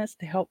few minutes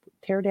to help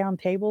tear down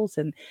tables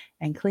and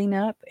clean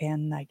up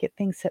and get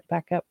things set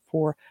back up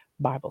for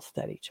Bible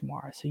study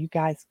tomorrow. So you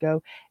guys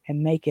go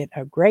and make it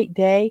a great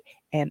day.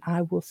 And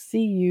I will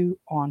see you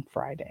on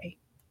Friday.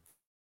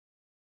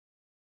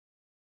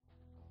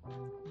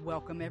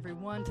 Welcome,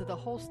 everyone, to the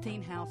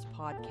Holstein House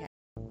podcast.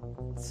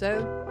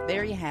 So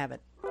there you have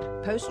it.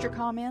 Post your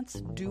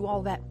comments, do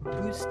all that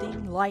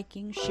boosting,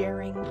 liking,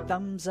 sharing,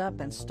 thumbs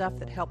up, and stuff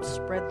that helps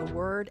spread the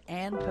word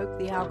and poke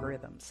the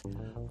algorithms.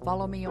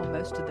 Follow me on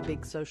most of the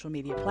big social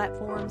media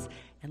platforms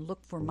and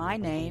look for my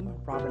name,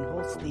 Robin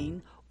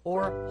Holstein,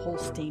 or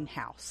Holstein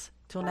House.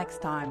 Till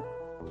next time,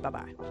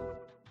 bye-bye.